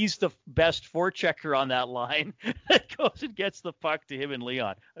 Like, he's the best forechecker on that line that goes and gets the puck to him and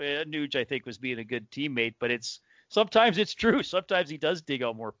Leon. Nuge, I think, was being a good teammate, but sometimes it's true. Sometimes he does dig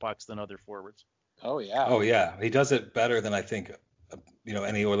out more pucks than other forwards. Oh, yeah. He does it better than I think,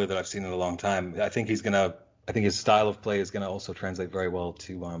 any Oiler that I've seen in a long time. I think his style of play is going to also translate very well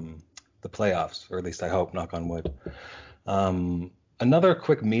to the playoffs, or at least I hope, knock on wood. Another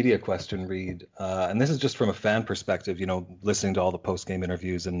quick media question, Reed, and this is just from a fan perspective, listening to all the post-game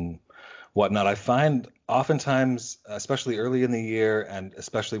interviews and whatnot. I find oftentimes, especially early in the year, and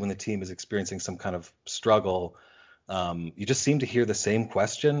especially when the team is experiencing some kind of struggle, you just seem to hear the same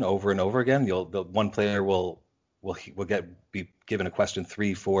question over and over again. The one player will be given a question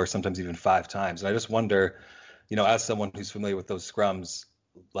 3, 4, sometimes even 5 times. And I just wonder, as someone who's familiar with those scrums,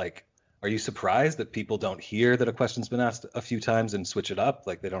 like, are you surprised that people don't hear that a question's been asked a few times and switch it up?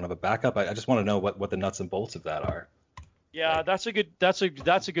 Like, they don't have a backup? I just want to know what the nuts and bolts of that are. Yeah, that's a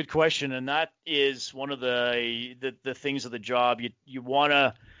good question. And that is one of the things of the job. You want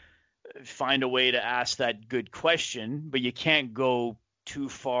to find a way to ask that good question, but you can't go too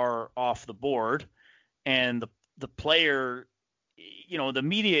far off the board. And the player, the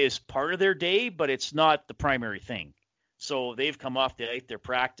media is part of their day, but it's not the primary thing. So they've come off the ice, they're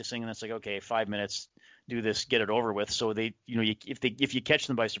practicing, and it's like, okay, 5 minutes, do this, get it over with. So they, if you catch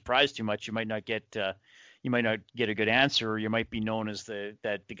them by surprise too much, you might not get a good answer, or you might be known as the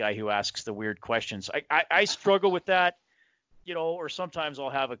guy who asks the weird questions. I struggle with that. Or sometimes I'll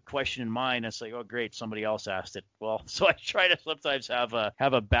have a question in mind and it's like, oh, great, somebody else asked it. Well, so I try to sometimes have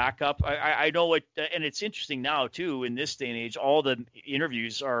a backup. I know what, and it's interesting now too, in this day and age, all the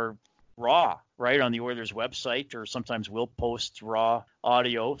interviews are raw, right, on the Oilers website, or sometimes we'll post raw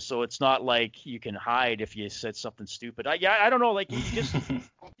audio. So it's not like you can hide if you said something stupid. I don't know, like, you just,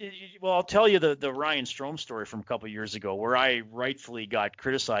 well, I'll tell you the Ryan Strome story from a couple of years ago, where I rightfully got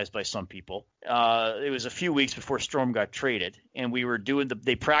criticized by some people. It was a few weeks before Strome got traded, and we were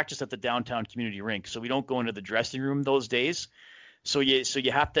they practiced at the downtown community rink. So we don't go into the dressing room those days. So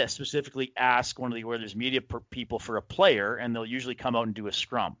you have to specifically ask one of the Oilers media people for a player, and they'll usually come out and do a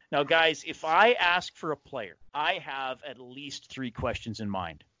scrum. Now, guys, if I ask for a player, I have at least 3 questions in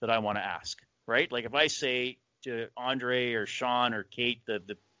mind that I want to ask, right? Like, if I say to Andre or Sean or Kate,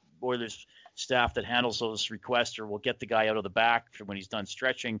 the Oilers staff that handles those requests, or will get the guy out of the back when he's done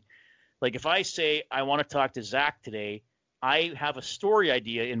stretching. Like, if I say I want to talk to Zach today, I have a story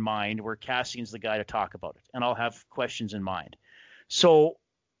idea in mind where Kassian's the guy to talk about it, and I'll have questions in mind. So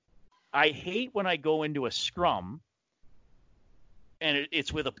I hate when I go into a scrum and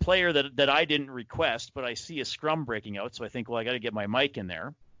it's with a player that I didn't request, but I see a scrum breaking out. So I think, well, I got to get my mic in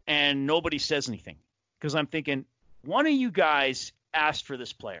there, and nobody says anything, because I'm thinking, one of you guys asked for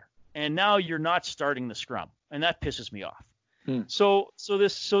this player, and now you're not starting the scrum, and that pisses me off. So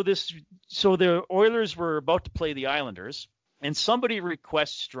the Oilers were about to play the Islanders, and somebody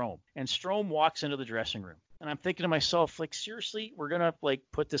requests Strome, and Strome walks into the dressing room. And I'm thinking to myself, like, seriously, we're going to, like,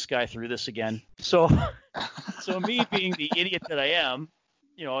 put this guy through this again? So me being the idiot that I am,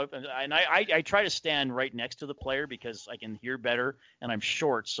 and I try to stand right next to the player because I can hear better, and I'm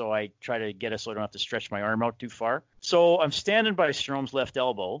short, so I try to get it so I don't have to stretch my arm out too far. So I'm standing by Strome's left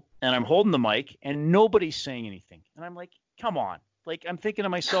elbow, and I'm holding the mic, and nobody's saying anything. And I'm like, come on. Like, I'm thinking to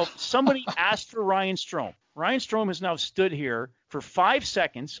myself, somebody asked for Ryan Strome. Ryan Strome has now stood here for 5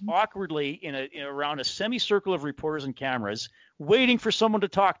 seconds, awkwardly around a semicircle of reporters and cameras, waiting for someone to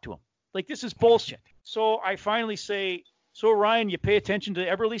talk to him. Like, this is bullshit. So I finally say, so Ryan, you pay attention to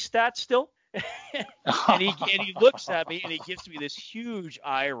Eberle stats still? and he looks at me and he gives me this huge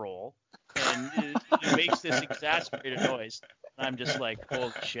eye roll and he makes this exasperated noise. And I'm just like,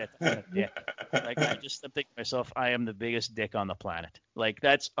 holy shit, I'm a dick. Like, I'm thinking to myself, I am the biggest dick on the planet. Like,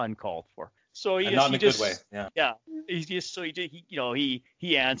 that's uncalled for. So not in a good way. Yeah.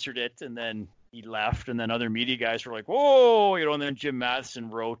 He answered it, and then he left, and then other media guys were like, whoa, and then Jim Matheson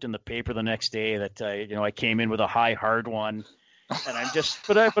wrote in the paper the next day that I came in with a high hard one. And I'm just,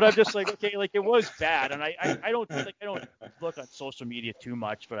 but I'm just like, okay, like, it was bad, and I don't look on social media too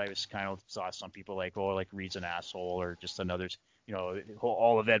much, but I was kind of saw some people like, oh, like Reed's an asshole, or just another,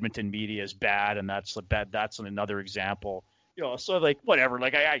 all of Edmonton media is bad, and that's another example, so like whatever,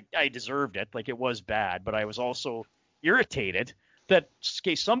 like I deserved it, like it was bad, but I was also irritated that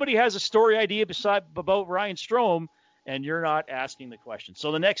somebody has a story idea about Ryan Strome, and you're not asking the question.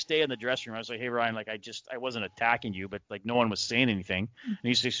 So the next day in the dressing room, I was like, hey, Ryan, like, I wasn't attacking you, but like no one was saying anything. And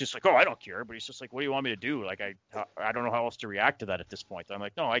he's just like, oh, I don't care. But he's just like, what do you want me to do? Like, I don't know how else to react to that at this point. I'm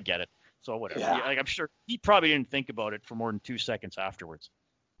like, no, I get it. So whatever. Yeah. Like, I'm sure he probably didn't think about it for more than 2 seconds afterwards.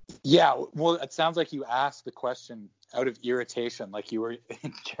 Yeah. Well, it sounds like you asked the question out of irritation. Like you were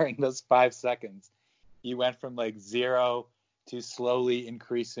during those 5 seconds, you went from like zero to a slowly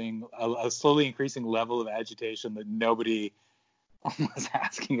increasing level of agitation that nobody was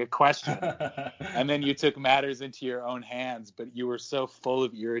asking a question. And then you took matters into your own hands, but you were so full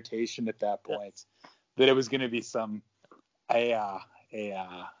of irritation at that point that it was going to be a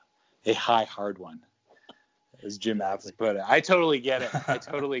high hard one, as Jim Matheson put it. I totally get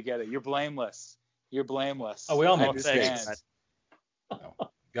it. You're blameless. Oh, we all make mistakes.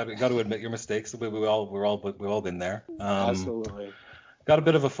 Got to admit your mistakes. We've all been there. Absolutely. Got a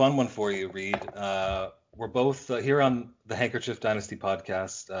bit of a fun one for you, Reed. We're both here on the Handkerchief Dynasty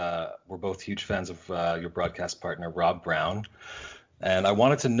podcast. We're both huge fans of your broadcast partner, Rob Brown. And I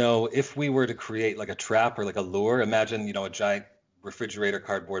wanted to know, if we were to create like a trap or like a lure, imagine, a giant refrigerator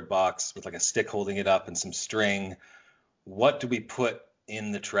cardboard box with like a stick holding it up and some string. What do we put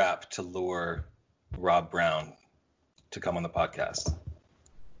in the trap to lure Rob Brown to come on the podcast?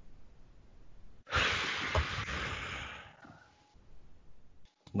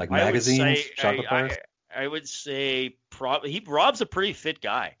 Like magazines, chocolate bars? I would say Rob's a pretty fit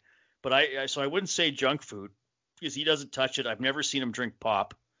guy, but I wouldn't say junk food because he doesn't touch it. I've never seen him drink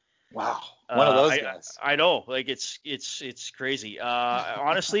pop. Wow, one of those guys. I know, like it's crazy.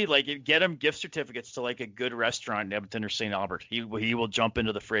 Honestly, like get him gift certificates to like a good restaurant in Edmonton or St. Albert. He will jump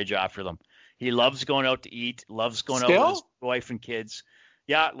into the fridge after them. He loves going out to eat. Loves going out with his wife and kids.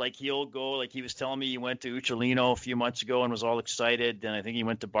 Yeah, like he'll go, like he was telling me he went to Ucholino a few months ago and was all excited. And I think he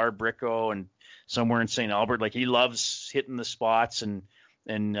went to Bar Bricko and somewhere in St. Albert. Like he loves hitting the spots and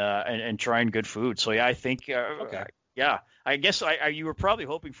trying good food. So yeah, I think okay. Yeah, I guess you were probably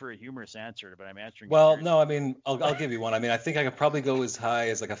hoping for a humorous answer, but I'm answering. Well, no, I mean, I'll give you one. I mean, I think I could probably go as high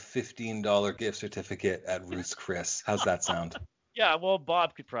as like a $15 gift certificate at Ruth's Chris. How's that sound? Yeah, well,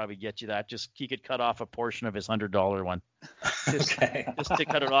 Bob could probably get you that. Just he could cut off a portion of his $100 one. Just to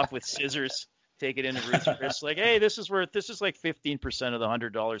cut it off with scissors. Take it into Ruth's Chris. Like, hey, this is like 15% of the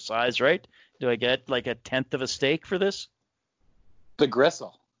 $100 size, right? Do I get like a tenth of a steak for this? The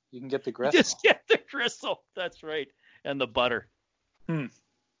gristle. You can get the gristle. Just get the gristle. That's right. And the butter.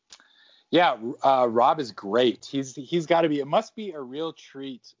 Yeah, Rob is great. He's got to be. It must be a real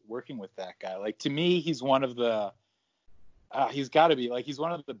treat working with that guy. Like, to me, he's one of the. He's got to be like he's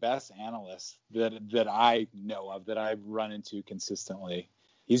one of the best analysts that I know of, that I've run into consistently.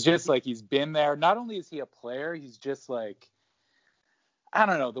 He's just like, he's been there. Not only is he a player, he's just like, I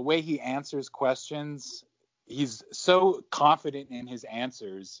don't know, the way he answers questions. He's so confident in his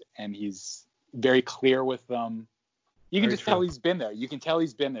answers, and he's very clear with them. You can just tell he's been there. You can tell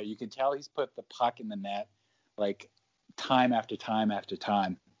he's been there. You can tell he's put the puck in the net like time after time after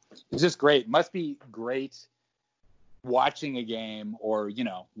time. It's just great. Must be great watching a game or,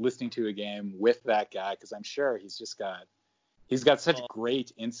 listening to a game with that guy, because I'm sure he's got such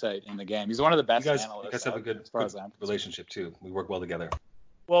great insight in the game. He's one of the best analysts. You guys have a good relationship too. We work well together.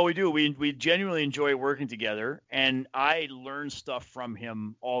 Well, we do. We genuinely enjoy working together, and I learn stuff from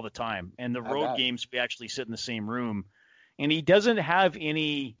him all the time. And the road games, we actually sit in the same room. and he doesn't have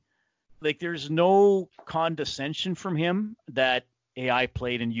any, like, there's no condescension from him that, hey, I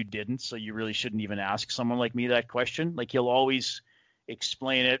played and you didn't, so you really shouldn't even ask someone like me that question. Like, he'll always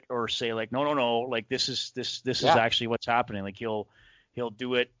explain it or say, like, no, like, this is actually what's happening. Like, he'll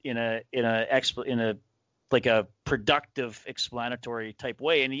do it in a like a productive explanatory type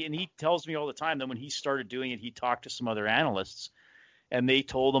way. And he tells me all the time that when he started doing it, he talked to some other analysts and they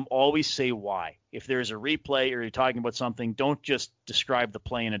told him, always say why. If there's a replay or you're talking about something, don't just describe the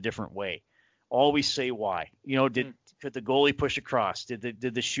play in a different way. Always say why. Could the goalie push across? Did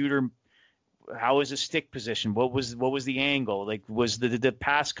the shooter, how was his stick position? What was the angle? Like, did the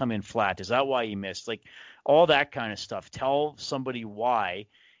pass come in flat? Is that why he missed? Like, all that kind of stuff. Tell somebody why.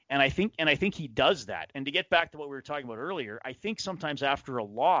 And I think he does that. And to get back to what we were talking about earlier, I think sometimes after a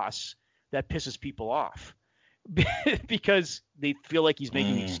loss, that pisses people off because they feel like he's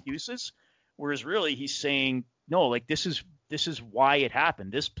making excuses, whereas really he's saying, no, like, this is why it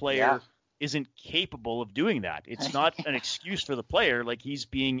happened. This player isn't capable of doing that. It's not an excuse for the player. Like, he's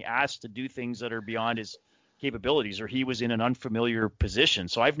being asked to do things that are beyond his capabilities, or he was in an unfamiliar position.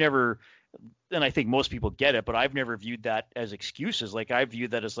 So I've never, and I think most people get it, but I've never viewed that as excuses. Like, I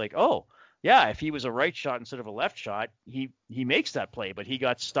viewed that as like, oh yeah, if he was a right shot instead of a left shot, he makes that play, but he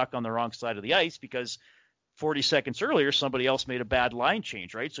got stuck on the wrong side of the ice because 40 seconds earlier, somebody else made a bad line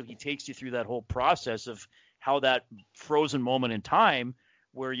change, right? So he takes you through that whole process of how that frozen moment in time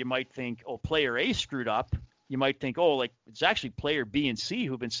where you might think, oh, player A screwed up. You might think, oh, like, it's actually player B and C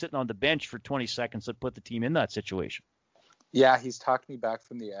who've been sitting on the bench for 20 seconds that put the team in that situation. Yeah, he's talked me back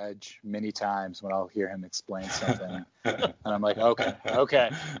from the edge many times when I'll hear him explain something. And I'm like,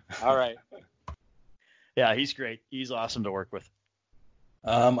 okay, all right. Yeah, he's great. He's awesome to work with.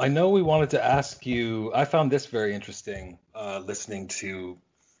 I know we wanted to ask you, I found this very interesting, listening to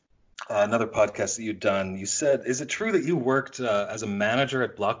another podcast that you'd done. You said, is it true that you worked as a manager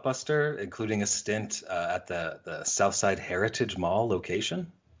at Blockbuster, including a stint at the Southside Heritage Mall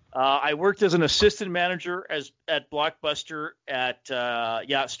location? I worked as an assistant manager at Blockbuster at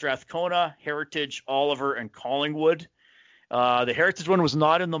Strathcona, Heritage, Oliver, and Collingwood. The Heritage one was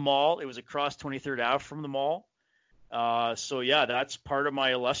not in the mall. It was across 23rd Ave from the mall. So that's part of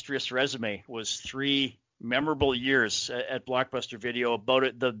my illustrious resume, was 3 memorable years at Blockbuster Video. About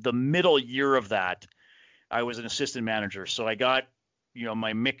it, the middle year of that, I was an assistant manager. So I got,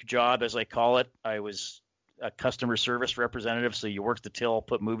 my MIC job, as I call it. I was a customer service representative. So you worked the till,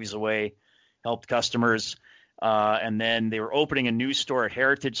 put movies away, helped customers. And then they were opening a new store at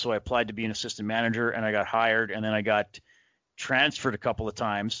Heritage. So I applied to be an assistant manager and I got hired, and then I got transferred a couple of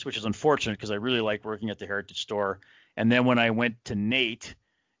times, which is unfortunate because I really liked working at the Heritage store. And then when I went to Nate,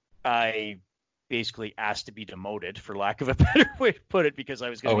 I basically asked to be demoted, for lack of a better way to put it, because I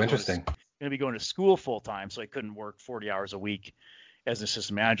was going to be going to school full time, so I couldn't work 40 hours a week as an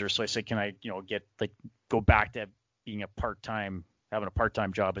assistant manager. So I said, can I, go back to being having a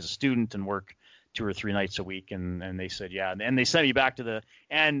part-time job as a student and work 2 or 3 nights a week? And they said, yeah. And they sent me back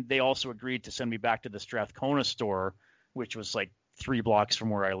and they also agreed to send me back to the Strathcona store, which was like 3 blocks from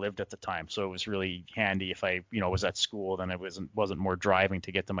where I lived at the time. So it was really handy if I, was at school, then it wasn't more driving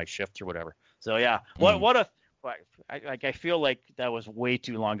to get to my shift or whatever. So yeah, I feel like that was way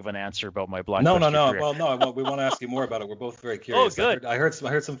too long of an answer about my Blockbuster career. Well, no, we want to ask you more about it. We're both very curious. Oh, good. I heard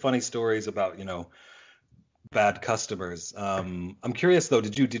some funny stories about, bad customers. I'm curious though,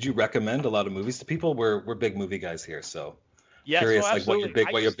 did you recommend a lot of movies to people? We're big movie guys here, so. Yes, curious, like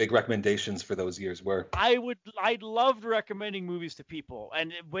what your big recommendations for those years were. I loved recommending movies to people,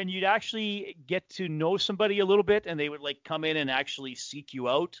 and when you'd actually get to know somebody a little bit, and they would like come in and actually seek you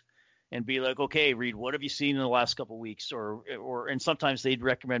out, and be like, okay, Reed, what have you seen in the last couple of weeks? And sometimes they'd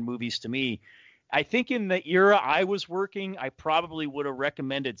recommend movies to me. I think in the era I was working, I probably would have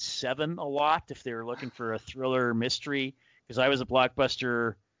recommended Seven a lot if they were looking for a thriller mystery, because I was a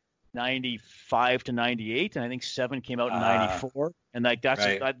Blockbuster 95 to 98, and I think 7 came out in 94, and like that's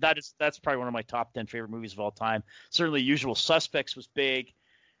probably one of my top 10 favorite movies of all time. Certainly Usual Suspects was big.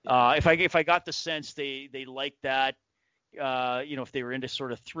 If I got the sense they liked that, if they were into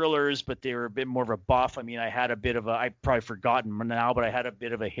sort of thrillers, but they were a bit more of a buff. I mean, I had a bit of I've probably forgotten now, but I had a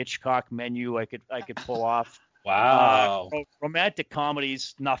bit of a Hitchcock menu I could pull off. Wow. Romantic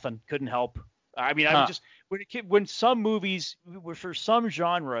comedies, nothing, couldn't help. I mean, I would just when some movies for some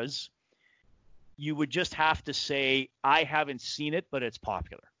genres, you would just have to say, I haven't seen it, but it's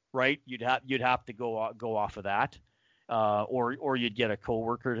popular, right? You'd have to go off of that, or you'd get a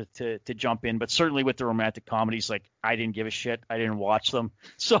coworker to jump in. But certainly with the romantic comedies, like I didn't give a shit, I didn't watch them,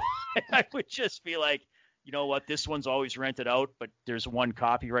 so I would just be like, you know what, this one's always rented out, but there's one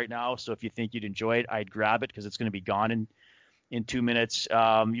copy right now. So if you think you'd enjoy it, I'd grab it because it's going to be gone in 2 minutes.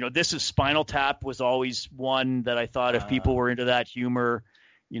 This is Spinal Tap was always one that I thought if people were into that humor,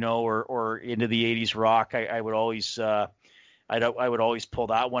 or into the 80s rock, I would always I would always pull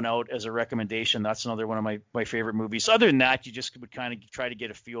that one out as a recommendation. That's another one of my favorite movies. Other than that, you just would kind of try to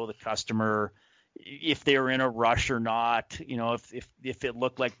get a feel of the customer, if they were in a rush or not, if it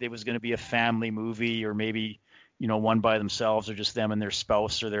looked like it was going to be a family movie, or maybe, one by themselves, or just them and their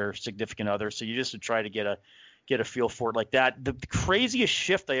spouse or their significant other. So you just would try to get a feel for it like that. The craziest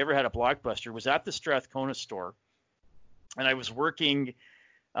shift I ever had at Blockbuster was at the Strathcona store. And I was working,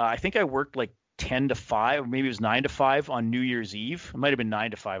 I think I worked like 10 to 5, maybe it was 9 to 5 on New Year's Eve. It might have been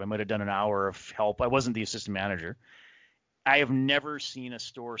 9 to 5. I might have done an hour of help. I wasn't the assistant manager. I have never seen a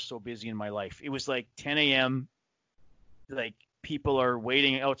store so busy in my life. It was like 10 a.m. Like people are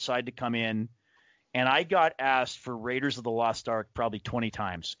waiting outside to come in. And I got asked for Raiders of the Lost Ark probably 20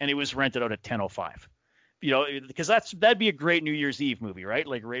 times. And it was rented out at 10:05. Because that'd be a great New Year's Eve movie, right?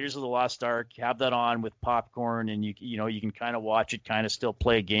 Like Raiders of the Lost Ark, have that on with popcorn, and you can kind of watch it, kind of still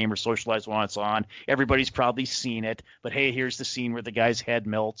play a game or socialize while it's on. Everybody's probably seen it, but hey, here's the scene where the guy's head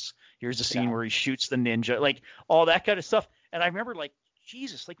melts. Here's the scene where he shoots the ninja, like all that kind of stuff. And I remember like,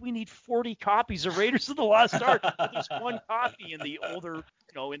 Jesus, like we need 40 copies of Raiders of the Lost Ark. But there's one copy in the older,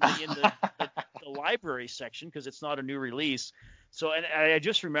 in the library section because it's not a new release. So, and I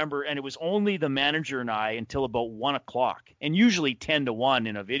just remember, and it was only the manager and I until about 1 o'clock, and usually 10 to 1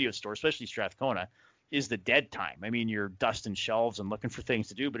 in a video store, especially Strathcona, is the dead time. I mean, you're dusting shelves and looking for things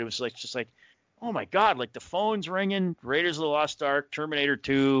to do, but it was like, just like, oh my God, like the phone's ringing, Raiders of the Lost Ark, Terminator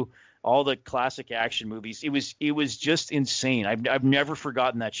 2, all the classic action movies. It was just insane. I've never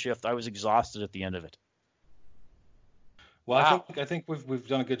forgotten that shift. I was exhausted at the end of it. Well, wow. I think we've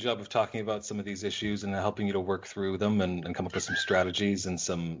done a good job of talking about some of these issues and helping you to work through them and come up with some strategies and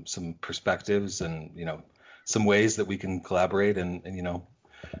some perspectives and some ways that we can collaborate and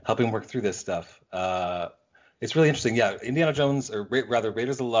helping work through this stuff. It's really interesting. Yeah, Indiana Jones, or rather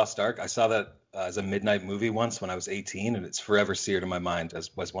Raiders of the Lost Ark. I saw that as a midnight movie once when I was 18, and it's forever seared in my mind as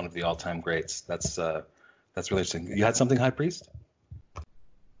one of the all-time greats. That's really interesting. You had something, High Priest?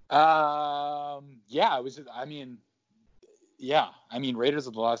 Yeah, I mean, Raiders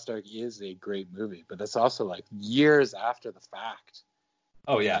of the Lost Ark is a great movie, but that's also like years after the fact.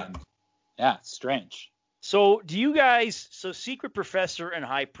 Oh, yeah. And, yeah, it's strange. So Secret Professor and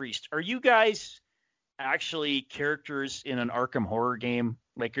High Priest, are you guys actually characters in an Arkham Horror game?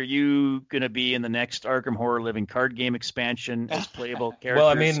 Like, are you going to be in the next Arkham Horror Living card game expansion as playable characters? Well,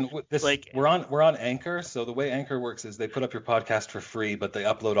 I mean, we're on Anchor, so the way Anchor works is they put up your podcast for free, but they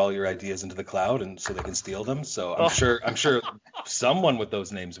upload all your ideas into the cloud, and so they can steal them. So I'm sure someone with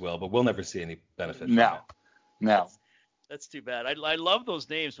those names will, but we'll never see any benefit. No. That's too bad. I love those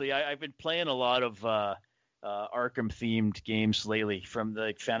names, but I've been playing a lot of Arkham themed games lately from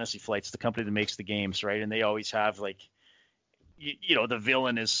the Fantasy Flights, the company that makes the games, right? And they always have like, the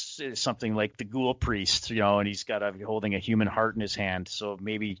villain is something like the Ghoul Priest, and he's holding a human heart in his hand. So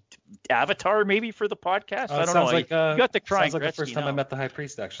maybe Avatar, maybe for the podcast. I don't know. Like, you got the crying. Sounds like the first time I met the High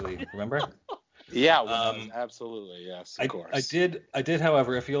Priest, actually. Remember? Yeah, absolutely. Yes, of course. I did,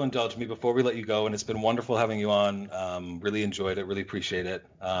 however, if you'll indulge me before we let you go, and it's been wonderful having you on. Really enjoyed it. Really appreciate it.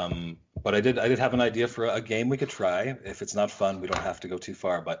 But I did have an idea for a game we could try. If it's not fun, we don't have to go too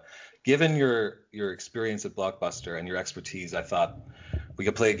far. But given your experience at Blockbuster and your expertise, I thought we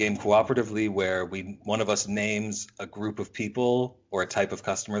could play a game cooperatively where one of us names a group of people or a type of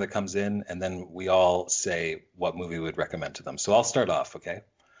customer that comes in, and then we all say what movie we would recommend to them. So I'll start off, okay?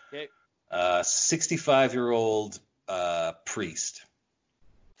 Okay. 65-year-old priest.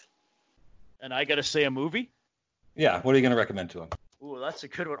 And I got to say a movie? Yeah. What are you going to recommend to him? Ooh, that's a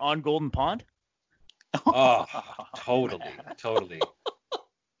good one. On Golden Pond? Oh, totally.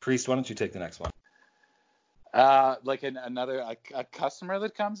 Priest, why don't you take the next one? Like another customer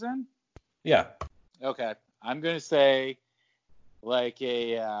that comes in? Yeah. Okay. I'm going to say like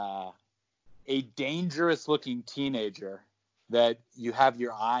a dangerous looking teenager that you have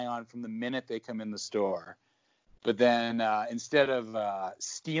your eye on from the minute they come in the store. But then instead of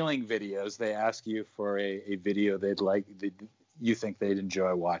stealing videos, they ask you for a video you think they'd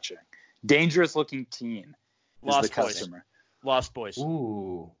enjoy watching. Dangerous looking teen is the customer. Lost Boys.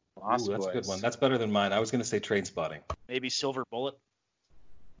 Ooh, that's a good one. That's better than mine. I was going to say Trainspotting. Maybe Silver Bullet.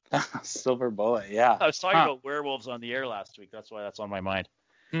 Silver Bullet, yeah. I was talking about werewolves on the air last week. That's why that's on my mind.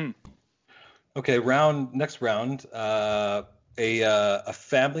 Okay, next round. A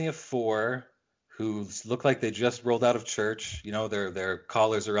family of 4 who look like they just rolled out of church. Their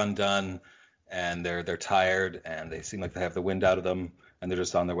collars are undone, and they're tired, and they seem like they have the wind out of them, and they're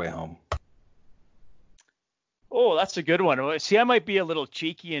just on their way home. Oh, that's a good one. See, I might be a little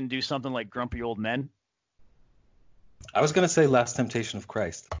cheeky and do something like Grumpy Old Men. I was going to say Last Temptation of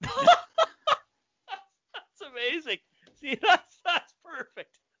Christ. That's amazing. See, that's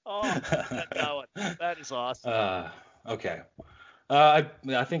perfect. Oh, that one. That is awesome. Okay. I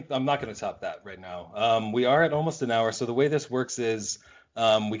think I'm not going to top that right now. We are at almost an hour, so the way this works is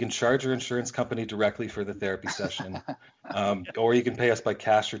we can charge your insurance company directly for the therapy session, or you can pay us by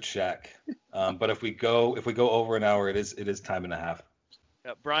cash or check. But if we go over an hour, it is time and a half.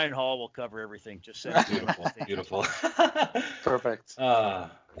 Yeah, Brian Hall will cover everything. Just say beautiful. Perfect.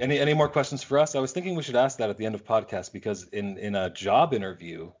 Any more questions for us? I was thinking we should ask that at the end of podcast, because in a job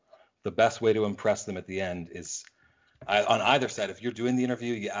interview, the best way to impress them at the end is on either side. If you're doing the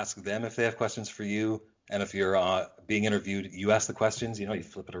interview, you ask them if they have questions for you. And if you're being interviewed, you ask the questions. You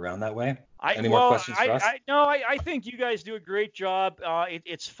flip it around that way. Any more questions for us? I think you guys do a great job.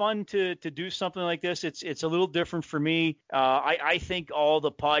 It's fun to do something like this. It's a little different for me. I think all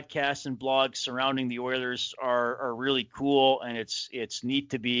the podcasts and blogs surrounding the Oilers are really cool, and it's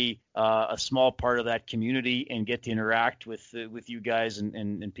neat to be a small part of that community and get to interact with you guys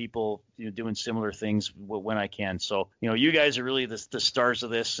and people doing similar things when I can. So you guys are really the stars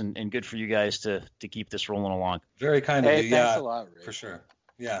of this, and good for you guys to keep this rolling along. Very kind of you. Thanks a lot, Rick. For sure.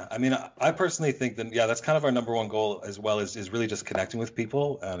 Yeah, I mean, I personally think that, that's kind of our number one goal as well, is really just connecting with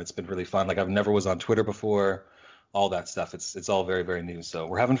people. And it's been really fun. Like, I've never was on Twitter before, all that stuff. It's all very, very new. So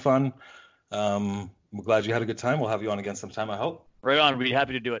we're having fun. We're glad you had a good time. We'll have you on again sometime, I hope. Right on. We'd be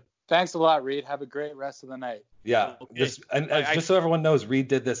happy to do it. Thanks a lot, Reed. Have a great rest of the night. Yeah. Okay. Just so everyone knows, Reed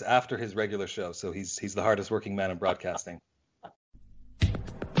did this after his regular show. So he's the hardest working man in broadcasting.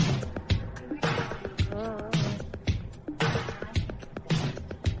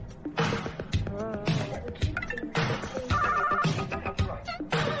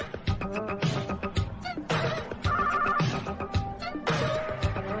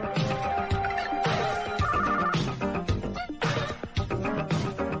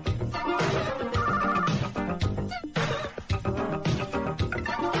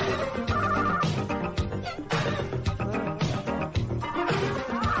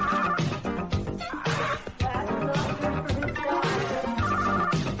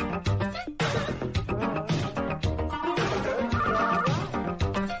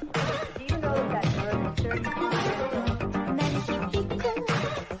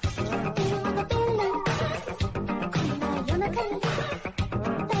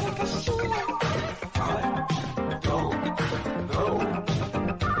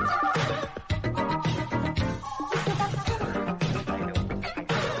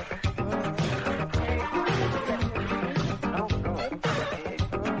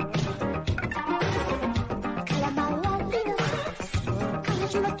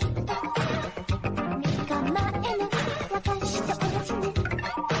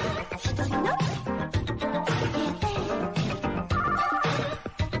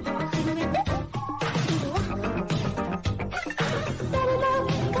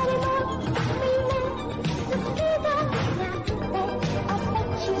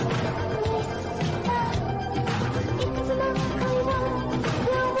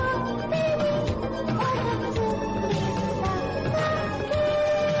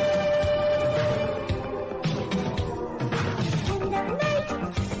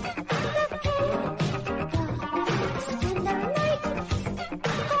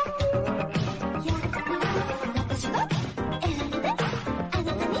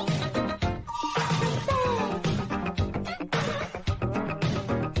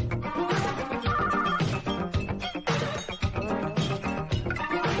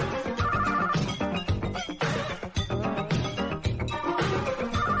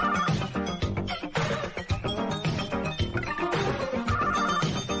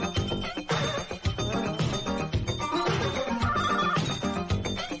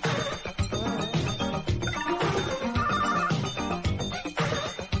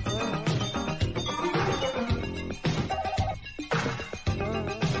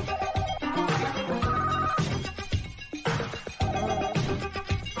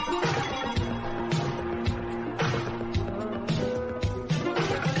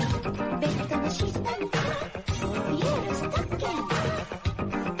 She's